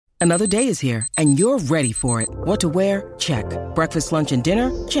Another day is here, and you're ready for it. What to wear? Check. Breakfast, lunch, and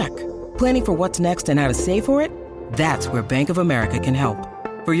dinner? Check. Planning for what's next and how to save for it? That's where Bank of America can help.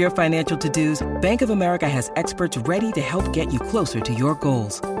 For your financial to-dos, Bank of America has experts ready to help get you closer to your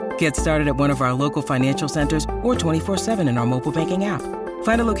goals. Get started at one of our local financial centers or 24/7 in our mobile banking app.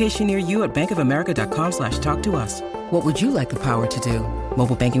 Find a location near you at bankofamerica.com/talktous. What would you like the power to do?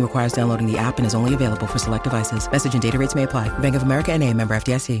 Mobile banking requires downloading the app and is only available for select devices. Message and data rates may apply. Bank of America N.A., member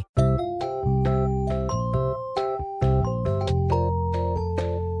FDIC.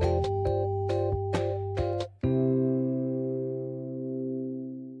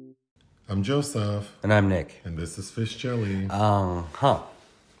 I'm Joseph. And I'm Nick. And this is Fish Jelly. How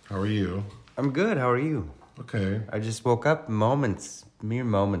are you? I'm good. How are you? Okay. I just woke up mere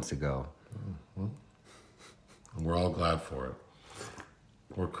moments ago. Well, we're all glad for it.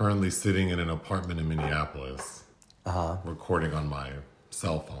 We're currently sitting in an apartment in Minneapolis. Recording on my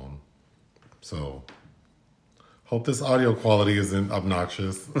cell phone. So, hope this audio quality isn't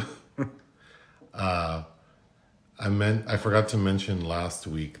obnoxious. I forgot to mention last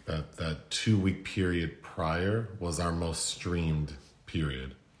week that 2-week period prior was our most streamed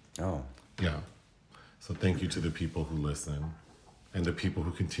period. Oh. Yeah. So thank you to the people who listen and the people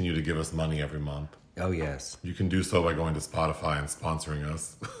who continue to give us money every month. Oh, yes. You can do so by going to Spotify and sponsoring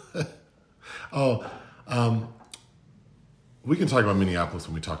us. We can talk about Minneapolis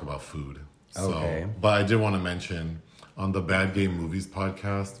when we talk about food. Okay. But I did want to mention on the Bad Game Movies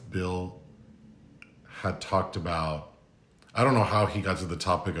podcast, Bill had talked about, I don't know how he got to the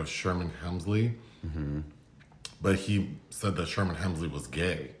topic of Sherman Hemsley, but he said that Sherman Hemsley was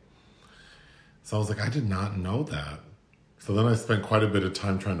gay. So I was like, I did not know that. So then I spent quite a bit of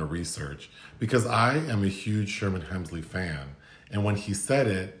time trying to research because I am a huge Sherman Hemsley fan. And when he said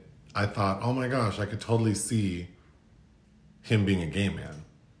it, I thought, oh my gosh, I could totally see him being a gay man.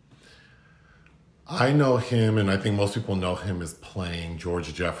 I know him, and I think most people know him as playing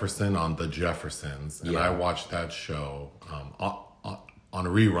George Jefferson on The Jeffersons. And I watched that show on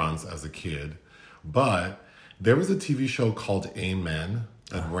reruns as a kid. But there was a TV show called Amen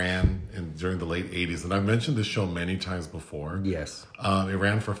that ran during the late 80s. And I've mentioned this show many times before. Yes. It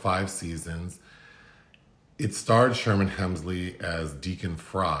ran for 5 seasons. It starred Sherman Hemsley as Deacon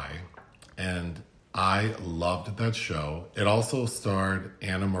Fry. And I loved that show. It also starred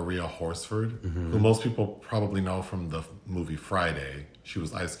Anna Maria Horsford, who most people probably know from the movie Friday. She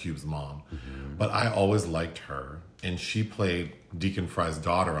was Ice Cube's mom. But I always liked her. And she played Deacon Fry's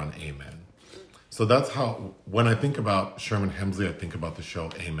daughter on Amen. So that's how, when I think about Sherman Hemsley, I think about the show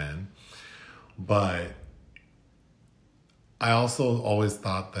Amen. But I also always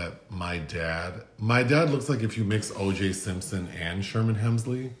thought that my dad looks like if you mix O.J. Simpson and Sherman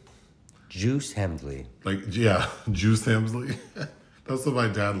Hemsley. Juice Hemsley. Like, yeah, Juice Hemsley. That's what my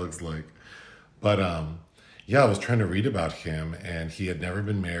dad looks like. But, I was trying to read about him, and he had never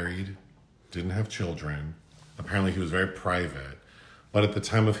been married, didn't have children. Apparently, he was very private. But at the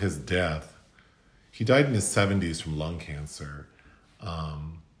time of his death, he died in his 70s from lung cancer.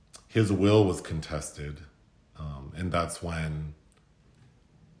 His will was contested, and that's when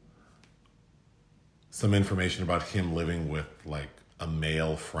some information about him living with, like, a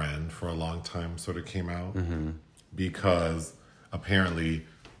male friend for a long time sort of came out because apparently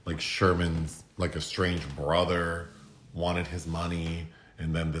like Sherman's like estranged brother wanted his money,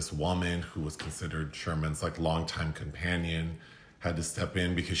 and then this woman who was considered Sherman's like longtime companion had to step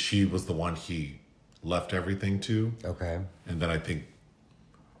in because she was the one he left everything to. Okay. And then I think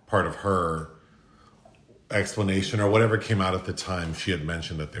part of her explanation or whatever came out at the time, she had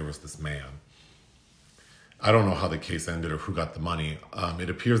mentioned that there was this man. I don't know how the case ended or who got the money. It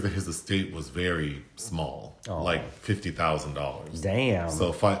appears that his estate was very small, like $50,000. Damn.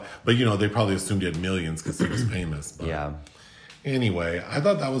 So, but they probably assumed he had millions because he was famous. But yeah. Anyway, I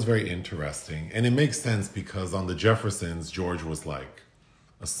thought that was very interesting, and it makes sense because on The Jeffersons, George was like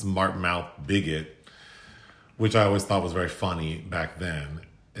a smart mouth bigot, which I always thought was very funny back then.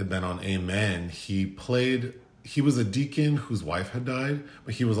 And then on Amen, he was a deacon whose wife had died,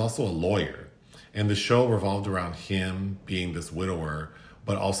 but he was also a lawyer. And the show revolved around him being this widower,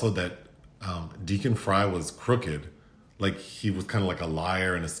 but also that Deacon Fry was crooked. Like, he was kind of like a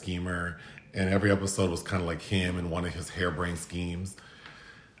liar and a schemer. And every episode was kind of like him and one of his harebrained schemes.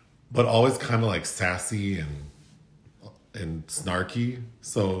 But always kind of like sassy and snarky.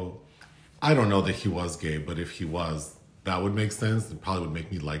 So I don't know that he was gay, but if he was, that would make sense. It probably would make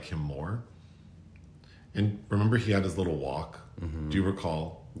me like him more. And remember, he had his little walk. Do you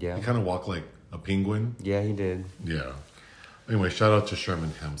recall? Yeah. He kind of walked like a penguin. Yeah, he did. Yeah. Anyway, shout out to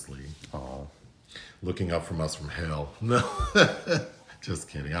Sherman Hemsley. Oh. Looking up from us from hell. No. Just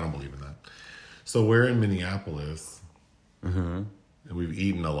kidding. I don't believe in that. So we're in Minneapolis, and we've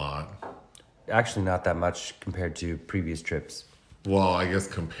eaten a lot. Actually, not that much compared to previous trips. Well, I guess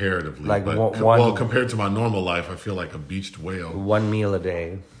comparatively. Like but one- compared to my normal life, I feel like a beached whale. One meal a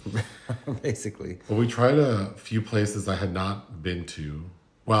day, basically. Well, we tried a few places I had not been to.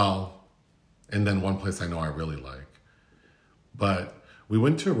 Well, and then one place I know I really like. But we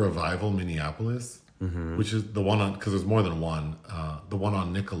went to Revival Minneapolis, which is the one on, because there's more than one, the one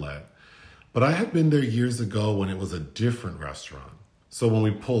on Nicollet. But I had been there years ago when it was a different restaurant. So when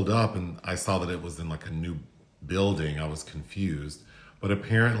we pulled up and I saw that it was in like a new building, I was confused. But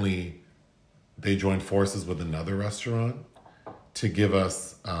apparently they joined forces with another restaurant to give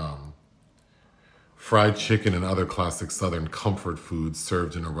us fried chicken and other classic Southern comfort foods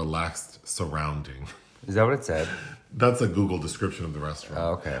served in a relaxed surrounding. Is that what it said? That's a Google description of the restaurant.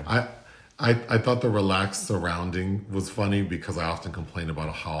 Oh, okay. I thought the relaxed surrounding was funny because I often complain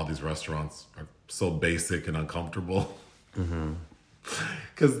about how all these restaurants are so basic and uncomfortable.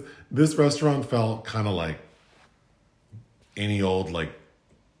 Because this restaurant felt kind of like any old like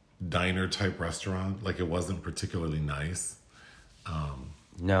diner type restaurant. Like it wasn't particularly nice.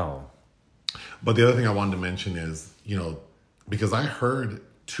 No. But the other thing I wanted to mention is, because I heard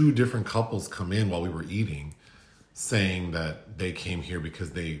two different couples come in while we were eating saying that they came here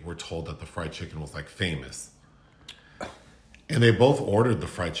because they were told that the fried chicken was like famous. And they both ordered the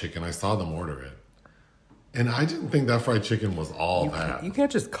fried chicken. I saw them order it. And I didn't think that fried chicken was all that. You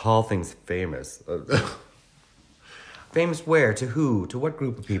can't just call things famous. Famous where? To who? To what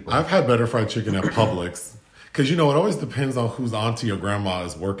group of people? I've had better fried chicken at Publix. Because, it always depends on whose auntie or grandma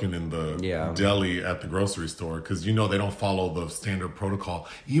is working in the deli at the grocery store. Because, they don't follow the standard protocol.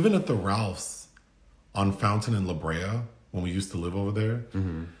 Even at the Ralph's on Fountain and La Brea, when we used to live over there,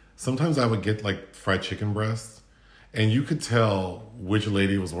 sometimes I would get, like, fried chicken breasts. And you could tell which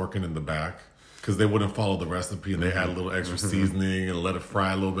lady was working in the back. Because they wouldn't follow the recipe and they add a little extra seasoning and let it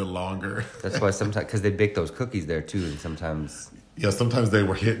fry a little bit longer. That's why sometimes, because they bake those cookies there too, and sometimes... Yeah, sometimes they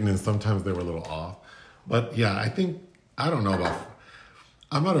were hitting and sometimes they were a little off. But yeah, I don't know about...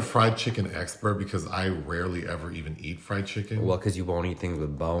 I'm not a fried chicken expert because I rarely ever even eat fried chicken. Well, because you won't eat things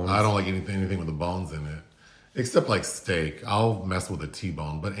with bones. I don't like anything with the bones in it. Except like steak. I'll mess with a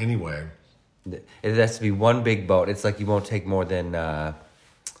T-bone. But anyway... It has to be one big boat. It's like you won't take more than...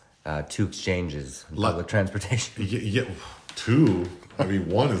 2 exchanges in public transportation. Yeah, 2. I mean,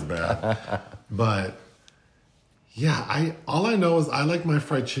 1 is bad. But yeah, all I know is I like my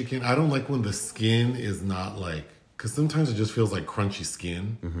fried chicken. I don't like when the skin is not like, because sometimes it just feels like crunchy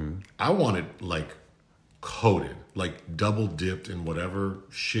skin. I want it like coated, like double dipped in whatever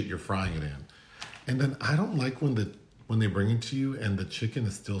shit you're frying it in. And then I don't like when they bring it to you and the chicken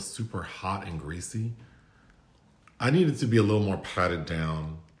is still super hot and greasy. I need it to be a little more patted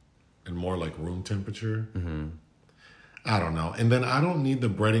down and more like room temperature. I don't know. And then I don't need the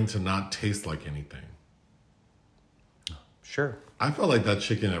breading to not taste like anything. Sure. I felt like that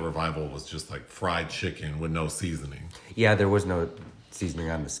chicken at Revival was just like fried chicken with no seasoning. Yeah, there was no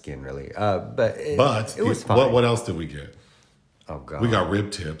seasoning on the skin, really. But it was fine. What else did we get? Oh, God. We got rib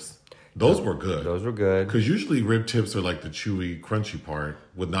tips. Those were good. Those were good. Because usually rib tips are like the chewy, crunchy part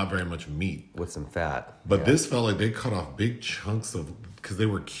with not very much meat. With some fat. But this felt like they cut off big chunks of... Because they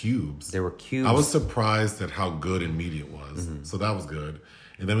were cubes. They were cubes. I was surprised at how good and meaty it was. So that was good.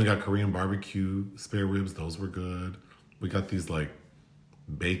 And then we got Korean barbecue spare ribs. Those were good. We got these like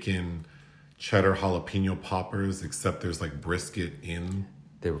bacon cheddar jalapeno poppers, except there's like brisket in.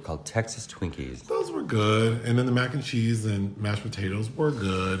 They were called Texas Twinkies. Those were good. And then the mac and cheese and mashed potatoes were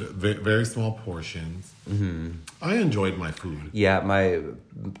good. Very small portions. I enjoyed my food. Yeah, my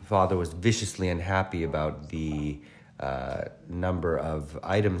father was viciously unhappy about the number of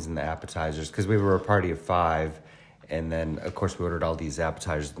items in the appetizers because we were a party of 5, and then of course we ordered all these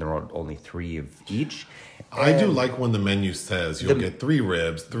appetizers and there were only 3 of each. I do like when the menu says you'll get 3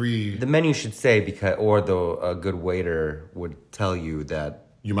 ribs, 3. The menu should say a good waiter would tell you that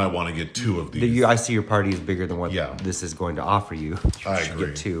you might want to get 2 of these. I see your party is bigger than what Yeah. this is going to offer you. You I should agree.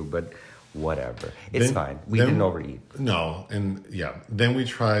 get 2, but whatever. It's fine. We didn't overeat. No, and yeah. Then we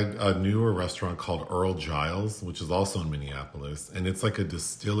tried a newer restaurant called Earl Giles, which is also in Minneapolis. And it's like a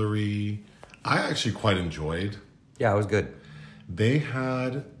distillery I actually quite enjoyed. Yeah, it was good. They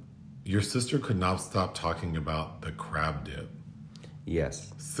had... Your sister could not stop talking about the crab dip.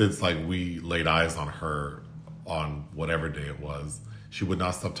 Yes. Since like we laid eyes on her on whatever day it was. She would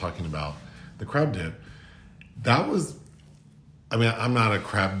not stop talking about the crab dip. That was... I mean, I'm not a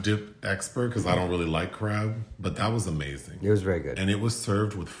crab dip expert because I don't really like crab, but that was amazing. It was very good. And it was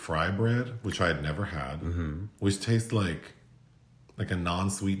served with fry bread, which I had never had, which tastes like like a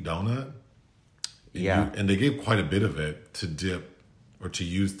non-sweet donut. Yeah. And they gave quite a bit of it to dip or to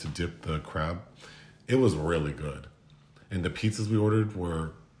use to dip the crab. It was really good. And the pizzas we ordered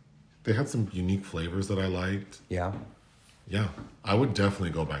they had some unique flavors that I liked. Yeah. Yeah, I would definitely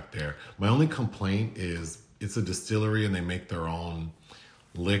go back there. My only complaint is it's a distillery and they make their own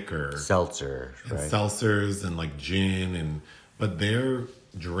liquor. Seltzer, And right? seltzers and like gin but their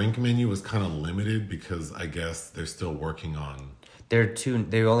drink menu was kind of limited because I guess they're still working on.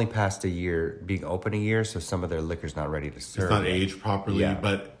 They only passed a year, being open a year, so some of their liquor's not ready to serve. It's not yet. aged properly, Yeah.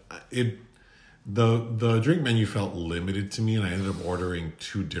 but the drink menu felt limited to me, and I ended up ordering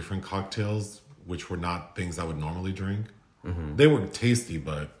 2 different cocktails, which were not things I would normally drink. Mm-hmm. They were tasty,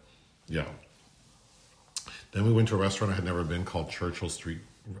 but yeah. Then we went to a restaurant I had never been called Churchill Street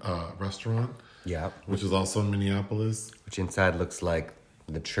Restaurant. Yeah. Which is also in Minneapolis. Which inside looks like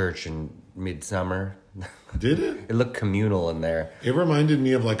the church in Midsummer. Did it? It looked communal in there. It reminded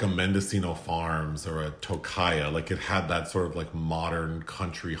me of like a Mendocino Farms or a Tokaya. Like it had that sort of like modern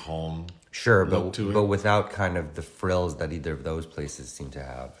country home. Sure, look to it. but without kind of the frills that either of those places seem to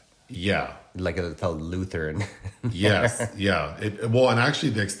have. Yeah. Like it felt Lutheran. Yes, yeah. And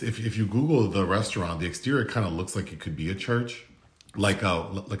actually, if you Google the restaurant, the exterior kind of looks like it could be a church, like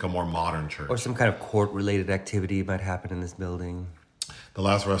a more modern church. Or some kind of court-related activity might happen in this building. The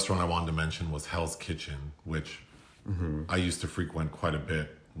last restaurant I wanted to mention was Hell's Kitchen, which I used to frequent quite a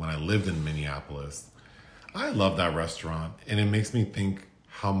bit when I lived in Minneapolis. I love that restaurant, and it makes me think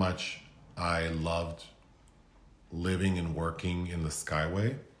how much I loved living and working in the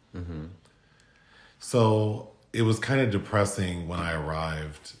Skyway. Mm-hmm. So it was kind of depressing when I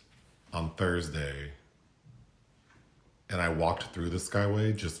arrived on Thursday and I walked through the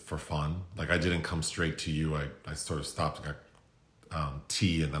Skyway just for fun. Like I didn't come straight to you. I sort of stopped and got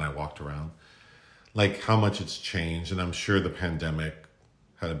tea and then I walked around. Like how much it's changed. And I'm sure the pandemic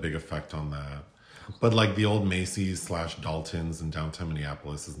had a big effect on that. But like the old Macy's / Dalton's in downtown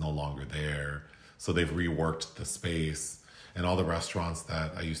Minneapolis is no longer there. So they've reworked the space. And all the restaurants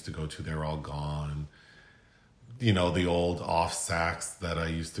that I used to go to, they're all gone. You know, the old off Saks that I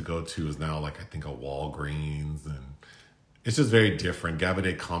used to go to is now like, I think, a Walgreens. And it's just very different.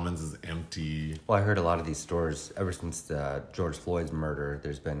 Gabbard Commons is empty. Well, I heard a lot of these stores, ever since George Floyd's murder,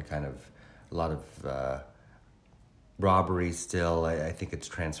 there's been kind of a lot of robbery still. I think it's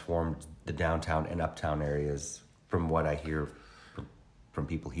transformed the downtown and uptown areas from what I hear from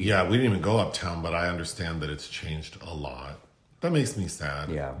people here. Yeah, we didn't even go uptown, but I understand that it's changed a lot. That makes me sad.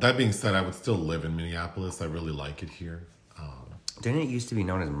 Yeah. That being said, I would still live in Minneapolis. I really like it here. Didn't it used to be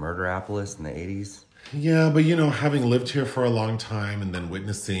known as Murderapolis in the 80s? Yeah, but you know, having lived here for a long time and then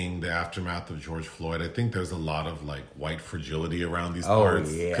witnessing the aftermath of George Floyd, I think there's a lot of like white fragility around these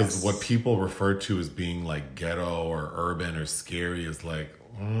parts. Yes. Because what people refer to as being like ghetto or urban or scary is like,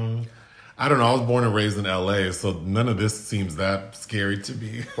 I don't know. I was born and raised in LA, so none of this seems that scary to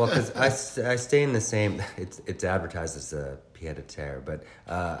me. Well, because I stay in the same, it's advertised as a pied-à-terre, but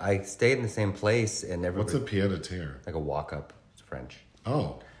I stay in the same place and everybody... What's a pied-à-terre? Like a walk-up. It's French.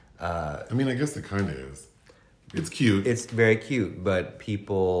 Oh. I mean, I guess it kind of is. It's cute. It's very cute, but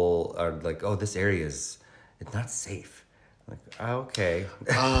people are like, oh, this area it's not safe. I'm like, oh, okay.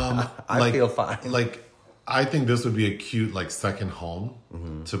 I feel fine. Like, I think this would be a cute, like, second home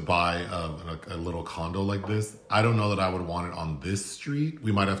to buy a little condo like this. I don't know that I would want it on this street.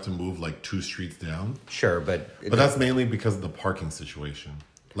 We might have to move, like, 2 streets down. Sure, but that's mainly because of the parking situation.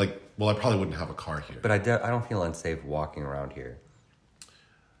 Like, well, I probably wouldn't have a car here. But I don't feel unsafe walking around here.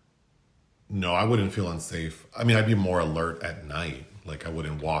 No, I wouldn't feel unsafe. I mean, I'd be more alert at night. Like, I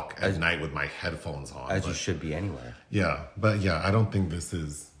wouldn't walk at night with my headphones on. As you should be anywhere. Yeah, but yeah, I don't think this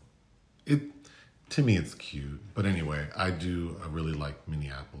is... it. To me, it's cute. But anyway, I really like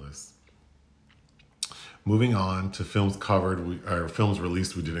Minneapolis. Moving on to films covered, or films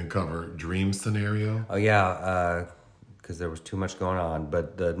released we didn't cover. Dream Scenario. Oh, yeah, because there was too much going on.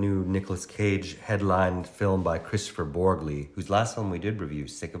 But the new Nicolas Cage headlined film by Christopher Borgli, whose last film we did review,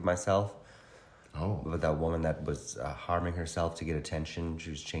 Sick of Myself. Oh. With that woman that was harming herself to get attention. She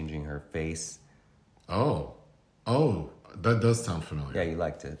was changing her face. Oh, that does sound familiar. Yeah, you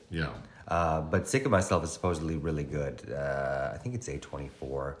liked it. Yeah. But Sick of Myself is supposedly really good. I think it's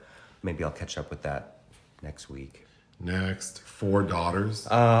A24. Maybe I'll catch up with that next week. Next, Four Daughters.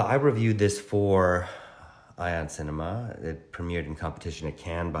 I reviewed this for Ion Cinema. It premiered in competition at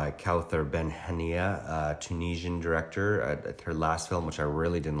Cannes by Kauthar Ben-Hania, a Tunisian director. Her last film, which I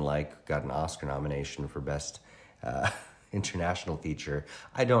really didn't like, got an Oscar nomination for Best International Feature.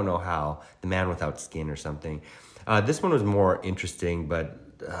 I don't know how. The Man Without Skin or something. This one was more interesting, but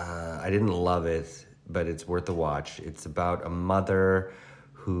I didn't love it. but it's worth a watch. It's about a mother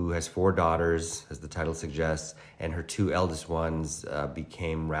who has 4 daughters, as the title suggests, and her 2 eldest ones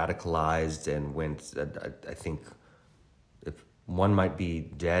became radicalized and went, I think, if one might be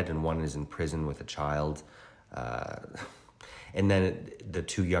dead and one is in prison with a child. And then the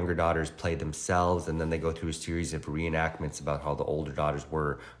 2 younger daughters play themselves, and then they go through a series of reenactments about how the older daughters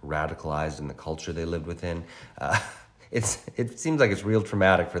were radicalized in the culture they lived within. It seems like it's real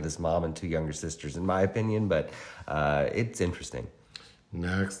traumatic for this mom and 2 younger sisters, in my opinion, but it's interesting.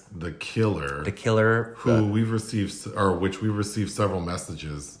 Next, The Killer. The Killer, which we received several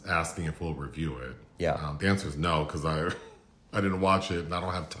messages asking if we'll review it. Yeah. The answer is no, because I didn't watch it and I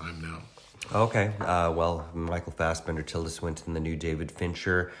don't have time now. Okay. Well, Michael Fassbender, Tilda Swinton, the new David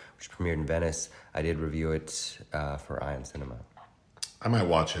Fincher, which premiered in Venice. I did review it for Ion Cinema. I might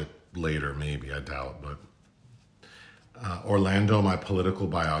watch it later, maybe. I doubt, but Orlando, My Political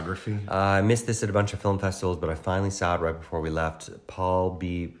Biography. I missed this at a bunch of film festivals, but I finally saw it right before we left. Paul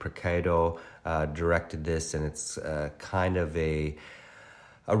B. Preciado directed this, and it's kind of a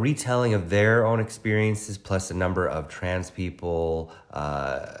retelling of their own experiences, plus a number of trans people,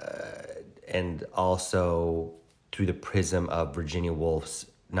 and also through the prism of Virginia Woolf's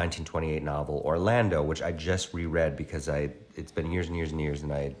 1928 novel Orlando, which I just reread because it's been years and years and years,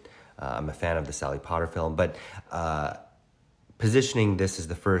 and I'm a fan of the Sally Potter film, but positioning this as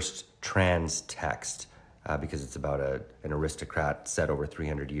the first trans text because it's about an aristocrat set over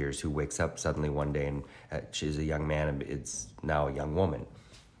 300 years who wakes up suddenly one day and she's a young man and it's now a young woman.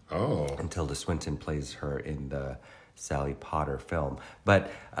 Oh. And Tilda Swinton plays her in the Sally Potter film.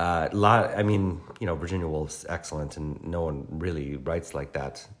 But Virginia Woolf's excellent, and no one really writes like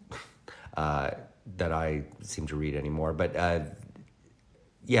that that I seem to read anymore. But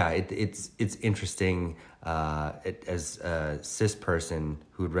it's interesting as a cis person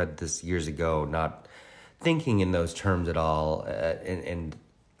who had read this years ago, not thinking in those terms at all, and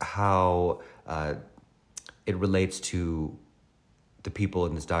how it relates to the people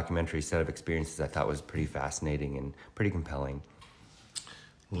in this documentary set of experiences. I thought was pretty fascinating and pretty compelling.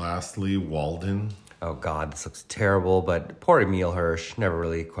 Lastly, Walden. Oh God, this looks terrible, but poor Emile Hirsch never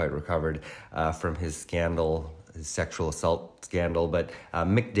really quite recovered from his scandal, his sexual assault scandal. But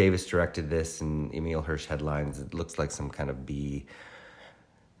Mick Davis directed this, and Emile Hirsch headlines. It looks like some kind of B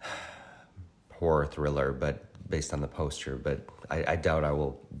horror thriller, but based on the poster. But I doubt I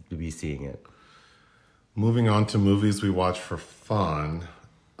will be seeing it. Moving on to movies we watch for fun.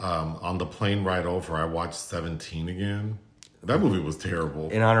 On the plane ride over, I watched 17 again. That movie was terrible.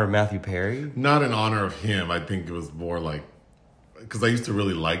 In honor of Matthew Perry? Not in honor of him. I think it was more like... Because I used to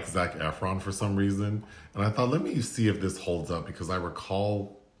really like Zac Efron for some reason. And I thought, let me see if this holds up. Because I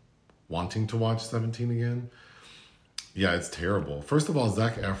recall wanting to watch 17 again. Yeah, it's terrible. First of all,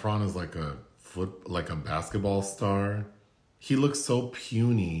 Zac Efron is like a basketball star. He looks so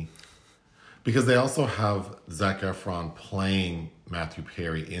puny. Because they also have Zac Efron playing Matthew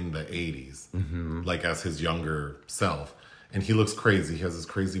Perry in the 80s. Mm-hmm. Like as his younger self. And he looks crazy. He has this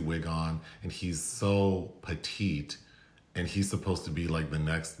crazy wig on. And he's so petite. And he's supposed to be like the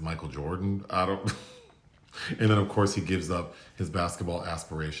next Michael Jordan. And then, of course, he gives up his basketball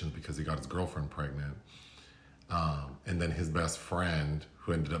aspirations because he got his girlfriend pregnant. And then his best friend,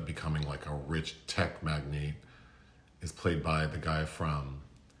 who ended up becoming like a rich tech magnate, is played by the guy from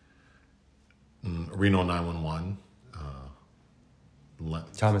Reno 911.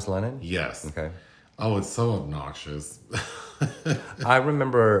 Thomas Lennon? Yes. Okay. Oh, it's so obnoxious. I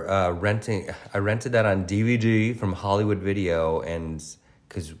remember I rented that on DVD from Hollywood Video, and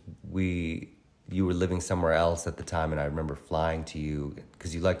because you were living somewhere else at the time, and I remember flying to you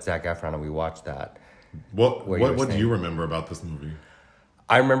because you liked Zac Efron, and we watched that. What do you remember about this movie?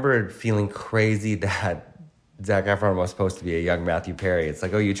 I remember feeling crazy that Zac Efron was supposed to be a young Matthew Perry. It's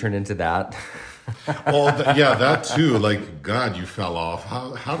like, oh, you turned into that? Well, that too. Like, God, you fell off.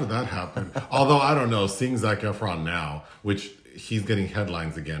 How did that happen? Although, I don't know, seeing Zac Efron now, which he's getting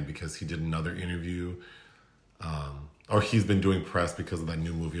headlines again because he did another interview, or he's been doing press because of that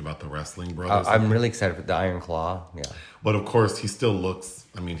new movie about the wrestling brothers. I'm really excited for the Iron Claw. Yeah. But of course, he still looks,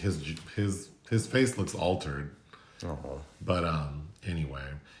 I mean, his face looks altered. Oh. But anyway,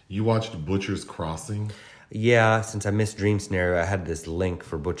 you watched Butcher's Crossing? Yeah, since I missed Dream Scenario, I had this link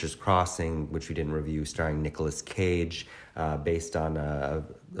for Butcher's Crossing, which we didn't review, starring Nicolas Cage, based on a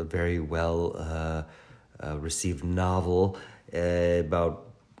very well received novel about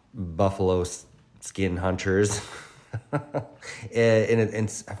buffalo skin hunters.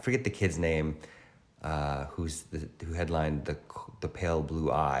 and I forget the kid's name, who headlined the Pale Blue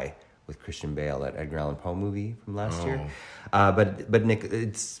Eye with Christian Bale, that Edgar Allan Poe movie from last year. But Nick,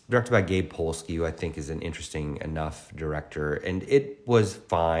 it's directed by Gabe Polsky, who I think is an interesting enough director, and it was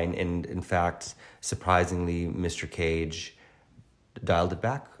fine. And in fact, surprisingly, Mr. Cage dialed it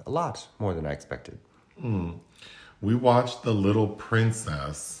back a lot more than I expected. We watched The Little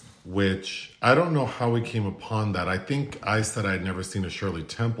Princess, which I don't know how we came upon that. I think I said I'd never seen a Shirley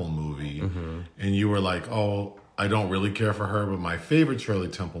Temple movie, and you were like, oh, I don't really care for her, but my favorite Shirley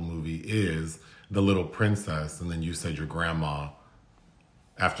Temple movie is The Little Princess. And then you said your grandma,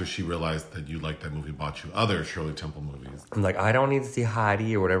 after she realized that you liked that movie, bought you other Shirley Temple movies. I'm like, I don't need to see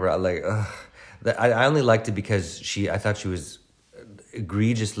Heidi or whatever. I only liked it because I thought she was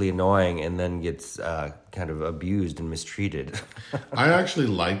egregiously annoying and then gets kind of abused and mistreated. I actually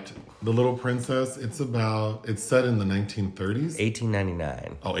liked The Little Princess. It's set in the 1930s.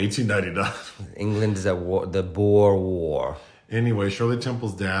 1899. Oh, 1899. England is at war, the Boer War. Anyway, Shirley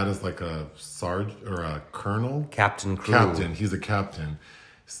Temple's dad is like a sergeant or a colonel. Captain Crew. Captain. He's a captain.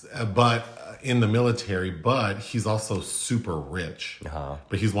 But in the military, but he's also super rich.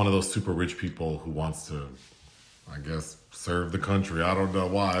 But he's one of those super rich people who wants to, I guess, serve the country. I don't know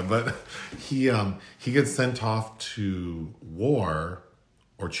why, but he gets sent off to war,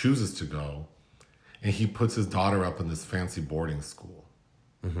 or chooses to go, and he puts his daughter up in this fancy boarding school.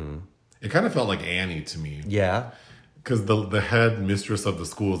 It kind of felt like Annie to me. Yeah. Because the head mistress of the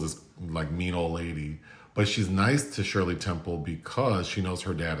school is this like mean old lady, but she's nice to Shirley Temple because she knows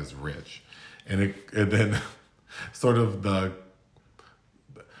her dad is rich, and then sort of the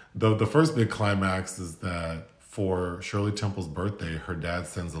first big climax is that for Shirley Temple's birthday, her dad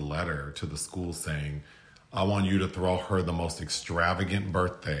sends a letter to the school saying, I want you to throw her the most extravagant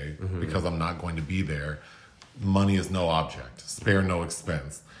birthday because I'm not going to be there. Money is no object. Spare no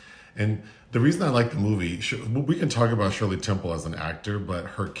expense. And the reason I like the movie, we can talk about Shirley Temple as an actor, but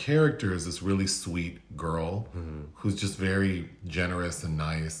her character is this really sweet girl who's just very generous and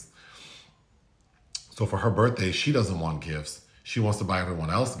nice. So for her birthday, she doesn't want gifts. She wants to buy everyone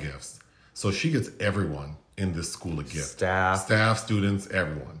else gifts. So she gets everyone in this school a gift. Staff, students,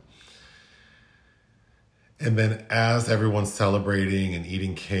 everyone. And then as everyone's celebrating and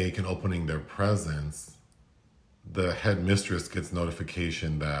eating cake and opening their presents, the head mistress gets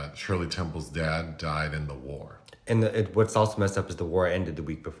notification that Shirley Temple's dad died in the war. And what's also messed up is the war ended the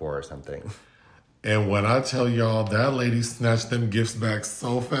week before or something. And when I tell y'all, that lady snatched them gifts back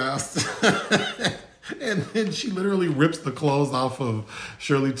so fast. And then she literally rips the clothes off of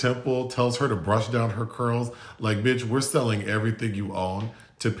Shirley Temple, tells her to brush down her curls. Like, bitch, we're selling everything you own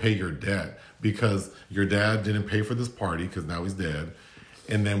to pay your debt because your dad didn't pay for this party because now he's dead.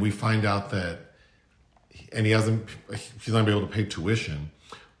 And then we find out that, and she's not gonna be able to pay tuition.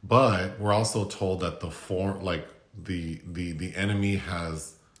 But we're also told that the enemy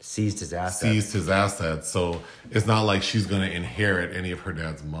has seized his assets. So it's not like she's going to inherit any of her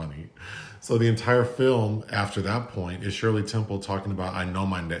dad's money. So the entire film after that point is Shirley Temple talking about, I know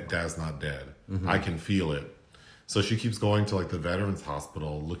my dad's not dead. I can feel it. So she keeps going to like the Veterans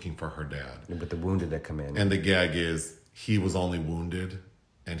Hospital looking for her dad. But the wounded that come in. And the gag is he was only wounded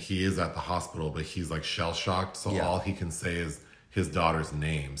and he is at the hospital, but he's like shell shocked. So all he can say is his daughter's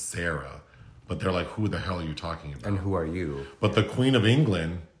name, Sarah. But they're like, who the hell are you talking about? And who are you? But the Queen of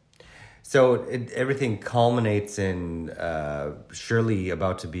England. So everything culminates in Shirley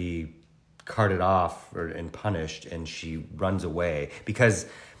about to be carted off and punished, and she runs away because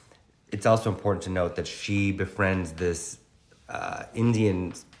it's also important to note that she befriends this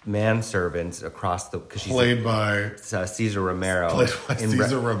Indian manservant across because she's played by Cesar Romero, in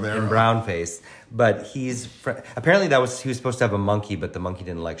brownface. But apparently he was supposed to have a monkey, but the monkey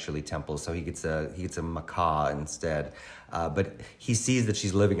didn't like Shirley Temple, so he gets a macaw instead. But he sees that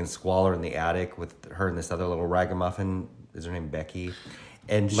she's living in squalor in the attic with her and this other little ragamuffin. Is her name Becky?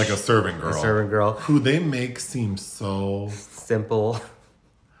 And like a servant girl. Who they make seem so simple.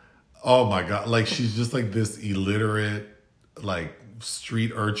 Oh my God. Like she's just like this illiterate, like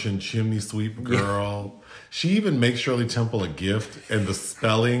street urchin, chimney sweep girl. She even makes Shirley Temple a gift, and the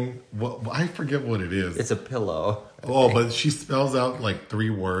spelling, I forget what it is. It's a pillow. Oh, but she spells out like 3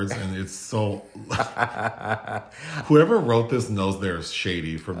 words, and it's so... Whoever wrote this knows they're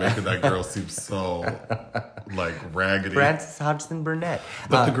shady for making that girl seem so, like, raggedy. Frances Hodgson Burnett.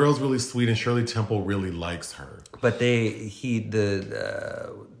 But the girl's really sweet, and Shirley Temple really likes her. But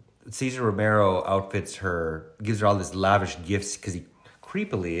Cesar Romero outfits her, gives her all this lavish gifts because he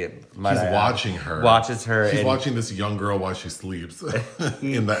creepily watching her. Watches her. He's watching this young girl while she sleeps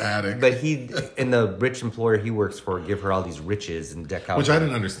in the attic. But he, and the rich employer he works for, give her all these riches and deck out. Which I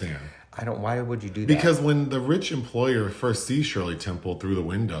didn't understand. Why would you do that? Because when the rich employer first sees Shirley Temple through the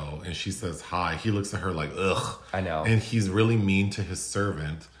window and she says hi, he looks at her like, ugh. I know. And he's really mean to his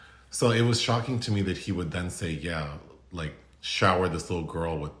servant. So it was shocking to me that he would then say, yeah, like shower this little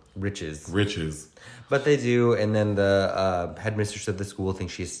girl with riches. But they do, and then the headmistress of the school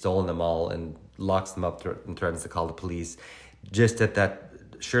thinks she's stolen them all and locks them up and threatens to call the police. Just at that,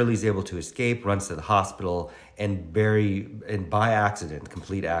 Shirley's able to escape, runs to the hospital, and by accident,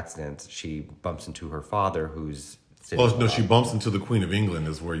 complete accident, she bumps into her father, who's sitting. Oh, no, she bumps into the Queen of England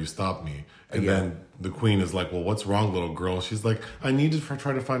is where you stopped me. And then the Queen is like, well, what's wrong, little girl? She's like, I need to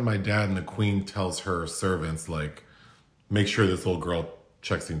try to find my dad. And the Queen tells her servants, like, make sure this little girl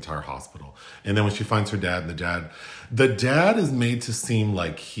checks the entire hospital. And then when she finds her dad, the dad is made to seem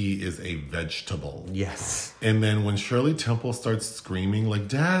like he is a vegetable. Yes. And then when Shirley Temple starts screaming, like,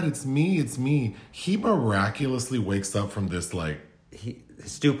 Dad, it's me, he miraculously wakes up from this, like,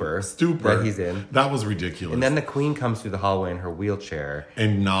 stupor that he's in. That was ridiculous. And then the Queen comes through the hallway in her wheelchair.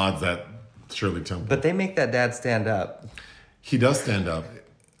 And nods at Shirley Temple. But they make that dad stand up. He does stand up.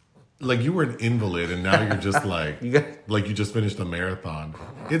 Like, you were an invalid, and now you're just like, like you just finished a marathon.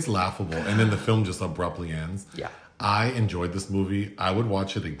 It's laughable. And then the film just abruptly ends. Yeah. I enjoyed this movie. I would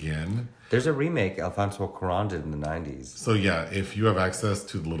watch it again. There's a remake Alfonso Cuarón did in the 90s. So, yeah, if you have access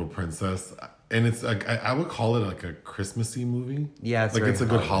to The Little Princess, and it's like, I would call it like a Christmassy movie. Yeah, it's like it's a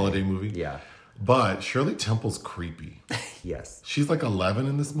good holiday movie. Yeah. But Shirley Temple's creepy. Yes. She's like 11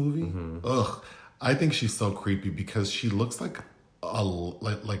 in this movie. Mm-hmm. Ugh. I think she's so creepy because she looks like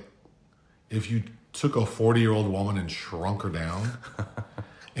if you took a 40-year-old woman and shrunk her down,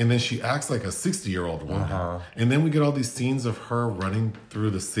 and then she acts like a 60-year-old woman. Uh-huh. And then we get all these scenes of her running through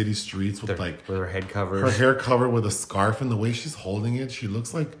the city streets with her head covered. Her hair covered with a scarf, and the way she's holding it, she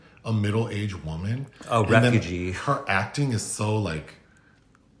looks like a middle-aged woman. Oh, and refugee. Then her acting is so like,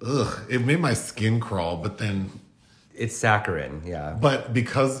 ugh. It made my skin crawl, but then... It's saccharine, yeah. But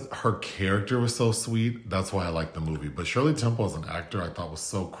because her character was so sweet, that's why I liked the movie. But Shirley Temple as an actor, I thought was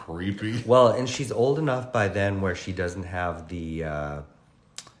so creepy. Well, and she's old enough by then where she doesn't have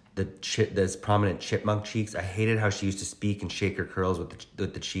those prominent chipmunk cheeks. I hated how she used to speak and shake her curls with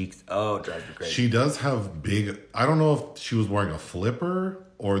the cheeks. Oh, it drives me crazy. She does have big... I don't know if she was wearing a flipper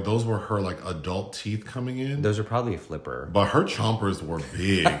or those were her like adult teeth coming in. Those are probably a flipper. But her chompers were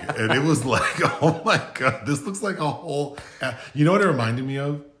big. And it was like, oh my God, this looks like a whole... You know what it reminded me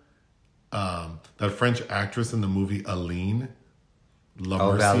of? That French actress in the movie Aline.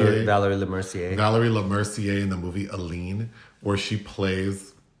 Valérie Lemercier. Valérie Lemercier in the movie Aline, where she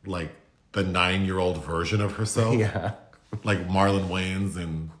plays like the 9-year-old version of herself. Yeah. Like Marlon Wayans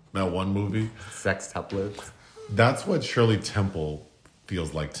in that one movie. Sextuplets. That's what Shirley Temple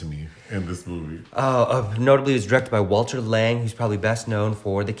feels like to me in this movie. Notably, it was directed by Walter Lang, who's probably best known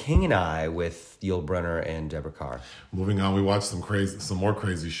for The King and I with Yul Brynner and Deborah Kerr. Moving on, we watched some more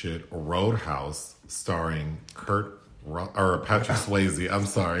crazy shit. Roadhouse, starring Patrick Swayze. I'm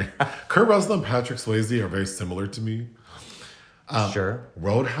sorry. Kurt Russell and Patrick Swayze are very similar to me. Sure.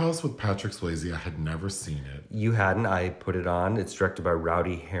 Roadhouse with Patrick Swayze, I had never seen it. You hadn't. I put it on. It's directed by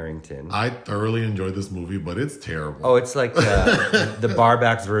Rowdy Harrington. I thoroughly enjoyed this movie, but it's terrible. Oh, it's like the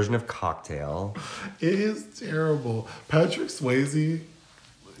Barbacks version of Cocktail. It is terrible. Patrick Swayze,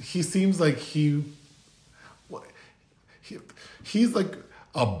 he seems like he's like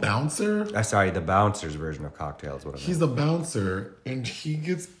a bouncer. Sorry, the Bouncer's version of Cocktail is what I meant. He's a bouncer, and he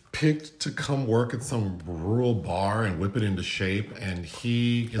gets picked to come work at some rural bar and whip it into shape, and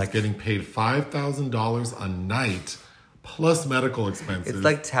he is getting paid $5,000 a night plus medical expenses. It's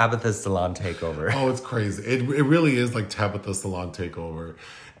like Tabitha's Salon Takeover. Oh, it's crazy. It really is like Tabitha's Salon Takeover.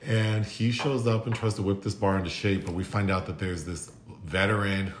 And he shows up and tries to whip this bar into shape, but we find out that there's this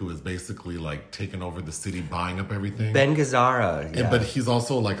veteran who is basically like taking over the city, buying up everything. Ben Gazzara. Yeah. But he's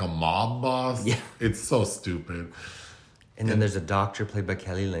also like a mob boss. Yeah. It's so stupid. And then there's a doctor played by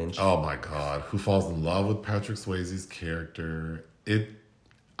Kelly Lynch. Oh my God. Who falls in love with Patrick Swayze's character.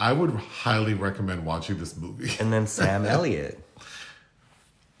 I would highly recommend watching this movie. And then Sam Elliott.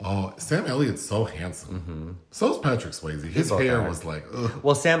 Oh, Sam Elliott's so handsome. Mm-hmm. So is Patrick Swayze. His hair was like, ugh.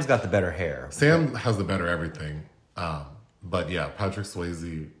 Well, Sam's got the better hair. Sam has the better everything. But yeah, Patrick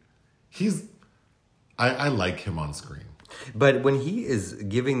Swayze, I like him on screen. But when he is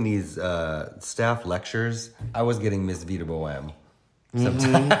giving these staff lectures, I was getting Miss Vita Boheme.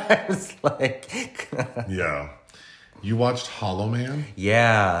 Sometimes, Yeah. You watched Hollow Man?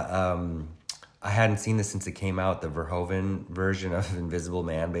 Yeah. I hadn't seen this since it came out, the Verhoeven version of Invisible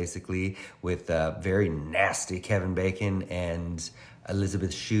Man, basically, with very nasty Kevin Bacon and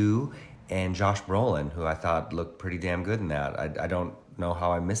Elizabeth Shue and Josh Brolin, who I thought looked pretty damn good in that. I don't know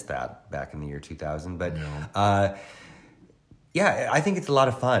how I missed that back in the year 2000. But Yeah. yeah, I think it's a lot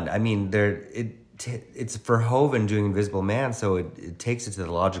of fun. I mean, it's Verhoeven doing Invisible Man, so it takes it to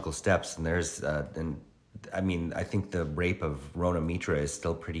the logical steps. And I think the rape of Rona Mitra is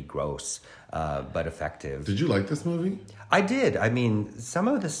still pretty gross, but effective. Did you like this movie? I did. I mean, some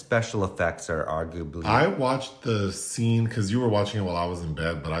of the special effects are arguably... I watched the scene because you were watching it while I was in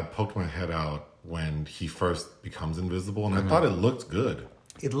bed, but I poked my head out when he first becomes invisible, and I thought it looked good.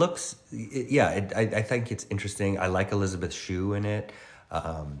 It looks... I think it's interesting. I like Elizabeth Shue in it.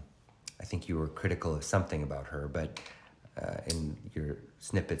 I think you were critical of something about her, but in your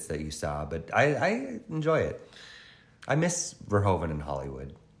snippets that you saw. But I enjoy it. I miss Verhoeven in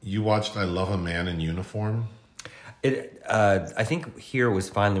Hollywood. You watched I Love a Man in Uniform? I think here it was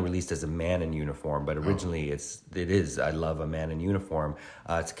finally released as A Man in Uniform, but originally it is I Love a Man in Uniform.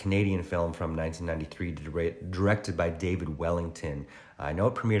 It's a Canadian film from 1993, directed by David Wellington. I know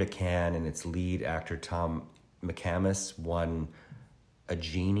it premiered at Cannes, and its lead actor Tom McCamus won a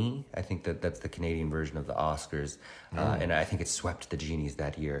Genie. I think that's the Canadian version of the Oscars, and I think it swept the Genies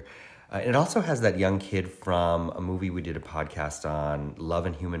that year. It also has that young kid from a movie we did a podcast on, Love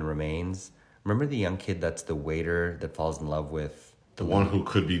and Human Remains. Remember the young kid that's the waiter that falls in love with the one who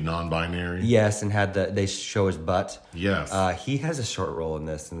could be non-binary? Yes, and they show his butt. Yes. He has a short role in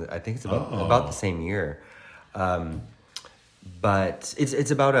this, and I think it's about the same year. But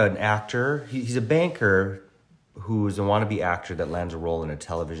it's about an actor. He's a banker who's a wannabe actor that lands a role in a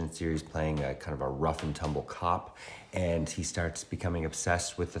television series playing a kind of a rough and tumble cop. And he starts becoming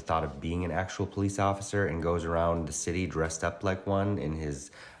obsessed with the thought of being an actual police officer and goes around the city dressed up like one in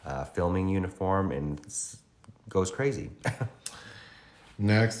his filming uniform and goes crazy.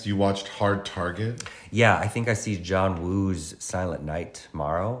 Next, you watched Hard Target? Yeah, I think I see John Woo's Silent Night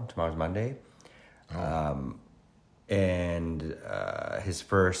tomorrow. Tomorrow's Monday. Oh. And his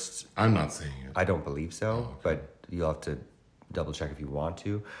first... I'm not seeing it. I don't believe so, but you'll have to double check if you want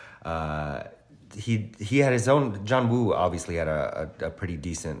to. He had his own... John Woo obviously had a pretty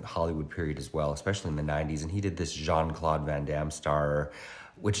decent Hollywood period as well, especially in the 90s. And he did this Jean-Claude Van Damme star,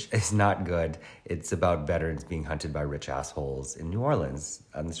 which is not good. It's about veterans being hunted by rich assholes in New Orleans,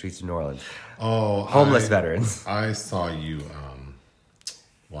 on the streets of New Orleans. Oh, homeless veterans. I saw you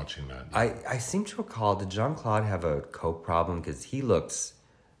watching that. I seem to recall, did Jean-Claude have a coke problem? Because he looks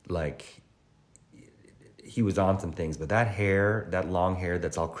like he was on some things, but that hair, that long hair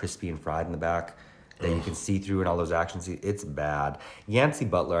that's all crispy and fried in the back, that you can see through in all those action scenes, it's bad. Yancey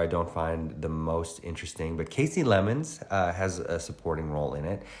Butler I don't find the most interesting, but Casey Lemons has a supporting role in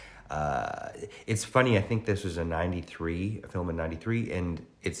it. It's funny, I think this was a film in 93, and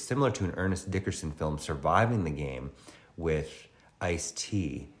it's similar to an Ernest Dickerson film, Surviving the Game, with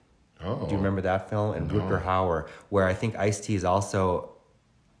Ice-T. Oh. Do you remember that film? And Rutger Hauer, where I think Ice-T is also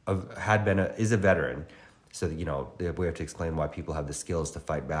is a veteran. So, we have to explain why people have the skills to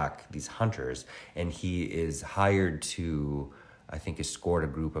fight back these hunters. And he is hired to, I think, escort a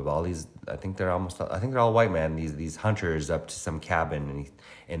group of all these, I think they're all white men, these hunters up to some cabin.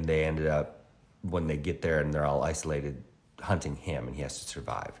 And they ended up, when they get there and they're all isolated, hunting him, and he has to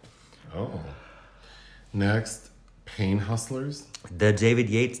survive. Oh. Next, Pain Hustlers? The David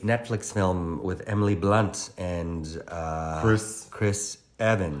Yates Netflix film with Emily Blunt and Chris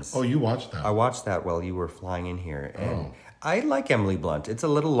Evans. Oh, you watched that? I watched that while you were flying in here. And I like Emily Blunt. It's a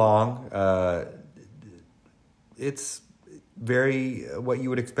little long. It's very what you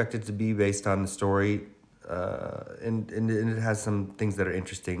would expect it to be based on the story. And it has some things that are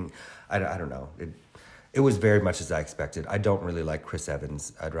interesting. I don't know. It was very much as I expected. I don't really like Chris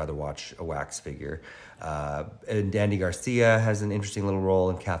Evans. I'd rather watch a wax figure. And Andy Garcia has an interesting little role,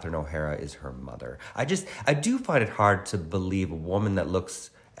 and Catherine O'Hara is her mother. I do find it hard to believe a woman that looks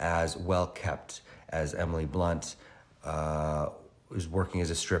as well kept as Emily Blunt is working as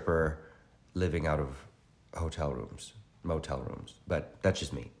a stripper, living out of motel rooms. But that's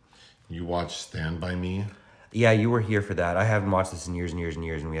just me. You watched Stand By Me? Yeah, you were here for that. I haven't watched this in years and years and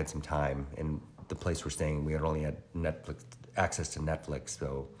years, and we had some time. And the place we're staying, we had only had access to Netflix,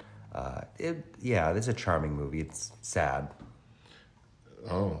 so it's a charming movie. It's sad.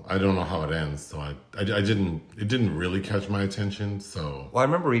 Oh, I don't know how it ends, so it didn't really catch my attention. So I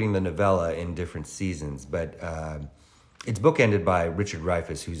remember reading the novella in different seasons, but it's bookended by Richard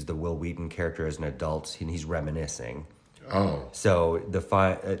Dreyfuss, who's the Will Wheaton character as an adult, and he's reminiscing. Oh, so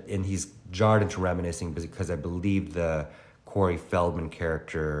and he's jarred into reminiscing because I believe the Corey Feldman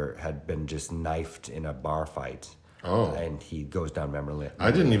character had been just knifed in a bar fight. Oh. And he goes down memory lane.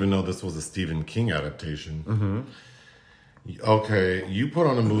 I didn't even know this was a Stephen King adaptation. Mm-hmm. Okay, you put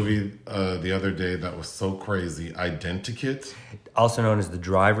on a movie the other day that was so crazy, Identikit. Also known as The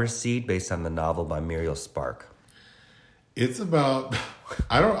Driver's Seat, based on the novel by Muriel Spark. It's about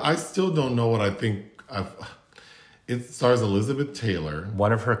I still don't know what I think. It stars Elizabeth Taylor.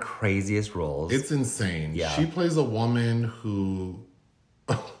 One of her craziest roles. It's insane. Yeah. She plays a woman who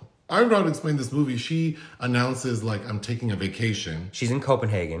I don't know how to explain this movie. She announces like I'm taking a vacation. She's in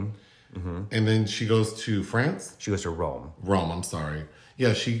Copenhagen. Mm-hmm. And then she goes to France. She goes to Rome. Rome, I'm sorry.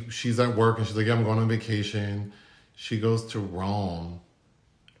 Yeah, she's at work and she's like, yeah, I'm going on vacation. She goes to Rome.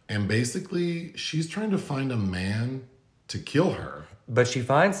 And basically, she's trying to find a man to kill her. But she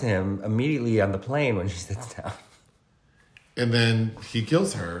finds him immediately on the plane when she sits down. And then he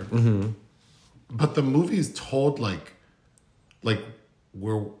kills her. Mm-hmm. But the movie's told like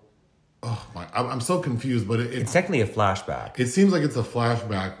we're... Oh my! I'm so confused, but it's technically a flashback. It seems like it's a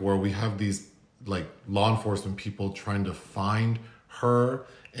flashback where we have these like law enforcement people trying to find her,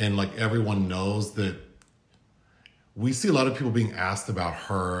 and like everyone knows that. We see a lot of people being asked about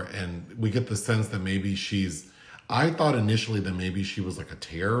her, and we get the sense that maybe she's. I thought initially that maybe she was like a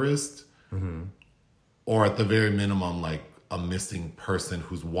terrorist, mm-hmm. or at the very minimum, like a missing person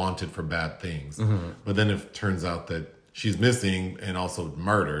who's wanted for bad things. Mm-hmm. But then it turns out that she's missing and also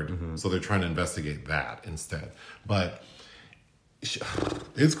murdered, mm-hmm. so they're trying to investigate that instead. But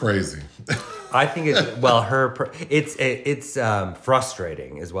it's crazy. I think it's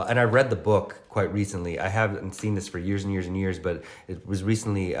frustrating as well. And I read the book quite recently. I haven't seen this for years and years and years, but it was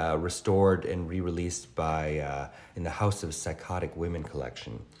recently restored and re-released by in the House of Psychotic Women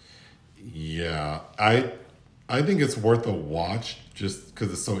collection. Yeah, I think it's worth a watch just because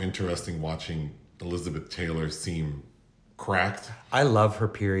it's so interesting watching Elizabeth Taylor seem cracked. I love her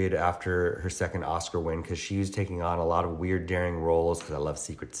period after her second Oscar win because she was taking on a lot of weird, daring roles because I love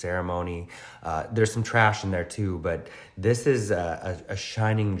Secret Ceremony. There's some trash in there too, but this is a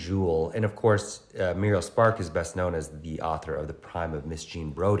shining jewel. And of course, Muriel Spark is best known as the author of The Prime of Miss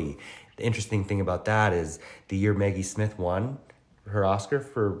Jean Brodie. The interesting thing about that is the year Maggie Smith won her Oscar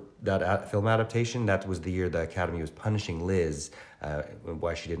for that film adaptation, that was the year the Academy was punishing Liz,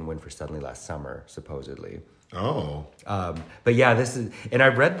 why she didn't win for Suddenly Last Summer, supposedly. Oh. But yeah, this is, and I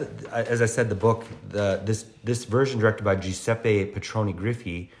read, as I said, the book, this version directed by Giuseppe Petroni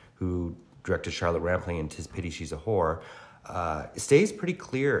Griffi, who directed Charlotte Rampling and 'Tis Pity She's a Whore, stays pretty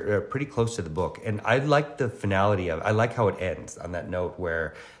close to the book. And I like the finality I like how it ends on that note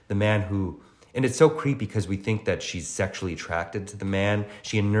where the man who, and it's so creepy because we think that she's sexually attracted to the man.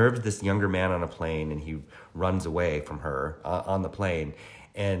 She unnerves this younger man on a plane and he runs away from her on the plane.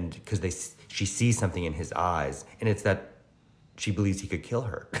 And because she sees something in his eyes, and it's that she believes he could kill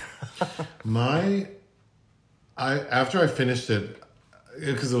her. After I finished it,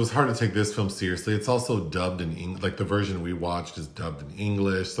 because it was hard to take this film seriously, it's also dubbed in English. Like the version we watched is dubbed in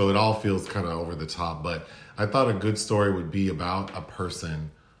English, so it all feels kind of over the top. But I thought a good story would be about a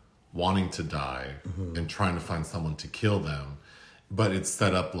person wanting to die mm-hmm. and trying to find someone to kill them. But it's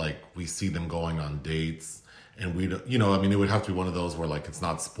set up like we see them going on dates. And we don't, it would have to be one of those where like it's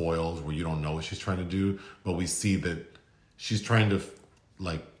not spoiled, where you don't know what she's trying to do, but we see that she's trying to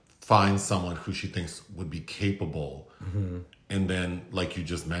like find someone who she thinks would be capable. Mm-hmm. And then, like you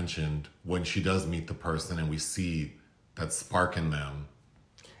just mentioned, when she does meet the person and we see that spark in them,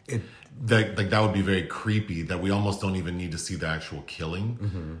 that would be very creepy. That we almost don't even need to see the actual killing.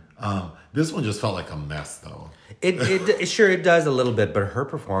 Mm-hmm. This one just felt like a mess, though. It sure does a little bit, but her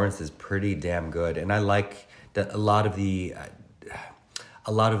performance is pretty damn good, and I like that a lot of the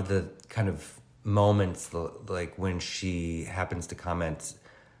kind of moments, like when she happens to comment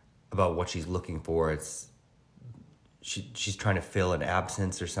about what she's looking for, she's trying to fill an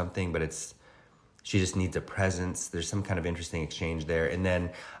absence or something, but she just needs a presence. There's some kind of interesting exchange there. And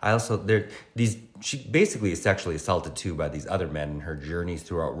then she basically is sexually assaulted too by these other men in her journeys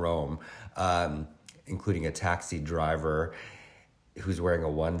throughout Rome, including a taxi driver who's wearing a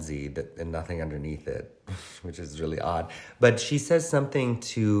onesie and nothing underneath it, which is really odd. But she says something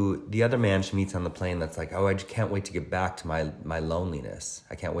to the other man she meets on the plane that's like, oh, I just can't wait to get back to my loneliness.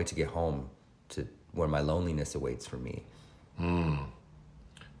 I can't wait to get home to where my loneliness awaits for me.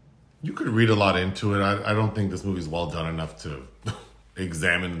 You could read a lot into it. I don't think this movie's well done enough to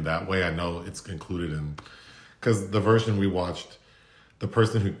examine that way. I know it's included in... Because the version we watched, the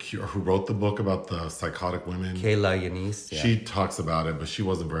person who wrote the book about the psychotic women... Kayla Yanis. Yeah. She talks about it, but she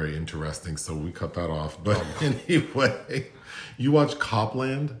wasn't very interesting, so we cut that off. But anyway, you watch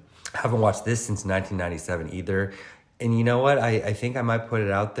Copland? I haven't watched this since 1997 either. And you know what? I think I might put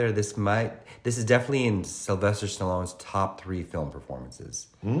it out there. This is definitely in Sylvester Stallone's top 3 film performances.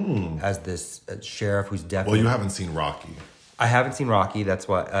 As this sheriff who's definitely... Well, you haven't seen Rocky. I haven't seen Rocky, that's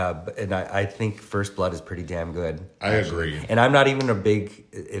why, and I think First Blood is pretty damn good. I agree. And I'm not even a big,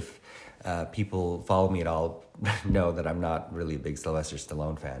 if people follow me at all, know that I'm not really a big Sylvester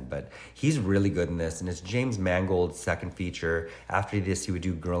Stallone fan, but he's really good in this, and it's James Mangold's second feature. After this, he would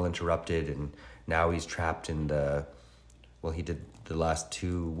do Girl Interrupted, and now he's trapped in he did the last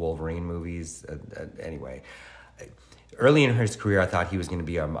 2 Wolverine movies. Anyway, early in his career, I thought he was going to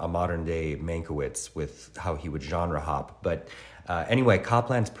be a modern-day Mankiewicz with how he would genre hop. But anyway,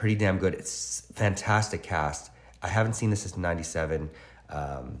 Copland's pretty damn good. It's fantastic cast. I haven't seen this since '97.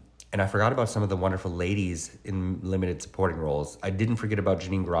 And I forgot about some of the wonderful ladies in limited supporting roles. I didn't forget about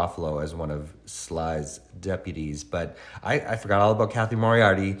Janine Garofalo as one of Sly's deputies, but I forgot all about Kathy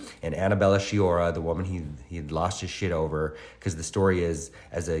Moriarty and Annabella Sciorra, the woman he had lost his shit over, because the story is,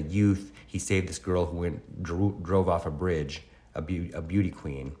 as a youth, he saved this girl who drove off a bridge, a beauty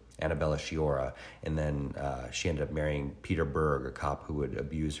queen, Annabella Sciorra, and then she ended up marrying Peter Berg, a cop who would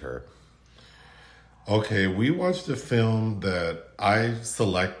abuse her. Okay, we watched a film that I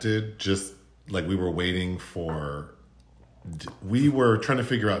selected just like we were waiting for. We were trying to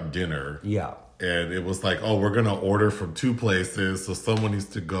figure out dinner. Yeah. And it was like, oh, we're going to order from 2 places. So someone needs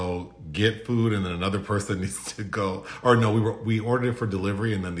to go get food and then another person needs to go. Or no, we ordered it for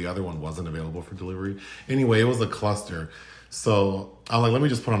delivery and then the other one wasn't available for delivery. Anyway, it was a cluster. So I'm like, let me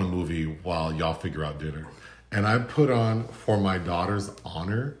just put on a movie while y'all figure out dinner. And I put on For My Daughter's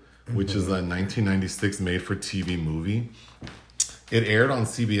Honor, which is a 1996 made-for-TV movie. It aired on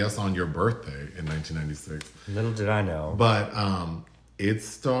CBS on your birthday in 1996. Little did I know. But it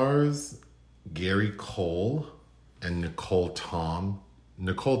stars Gary Cole and Nicole Tom.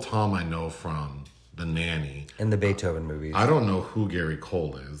 Nicole Tom I know from The Nanny. And the Beethoven movies. I don't know who Gary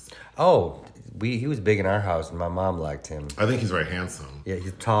Cole is. Oh, he was big in our house, and my mom liked him. I think he's very handsome. Yeah,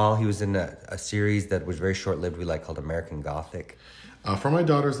 he's tall. He was in a series that was very short-lived we like called American Gothic. For My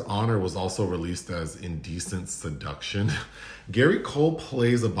Daughter's Honor was also released as Indecent Seduction. Gary Cole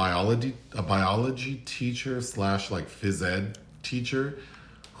plays a biology teacher / like phys ed teacher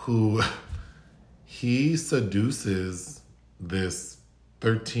who he seduces this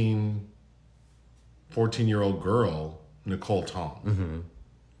 14-year-old girl, Nicole Tom. Mm-hmm.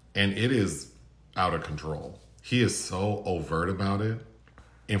 And it is out of control. He is so overt about it.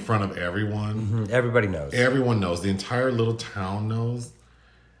 In front of everyone. Mm-hmm. Everybody knows. Everyone knows. The entire little town knows.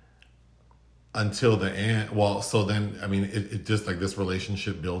 Until the end. Well, so then, I mean, it just like this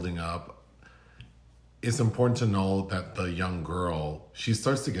relationship building up. It's important to know that the young girl, she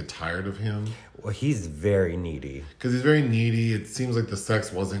starts to get tired of him. Well, he's very needy. Because he's very needy. It seems like the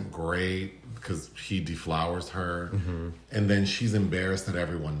sex wasn't great because he deflowers her. Mm-hmm. And then she's embarrassed that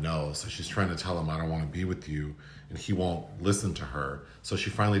everyone knows. So she's trying to tell him, I don't want to be with you. And he won't listen to her. So she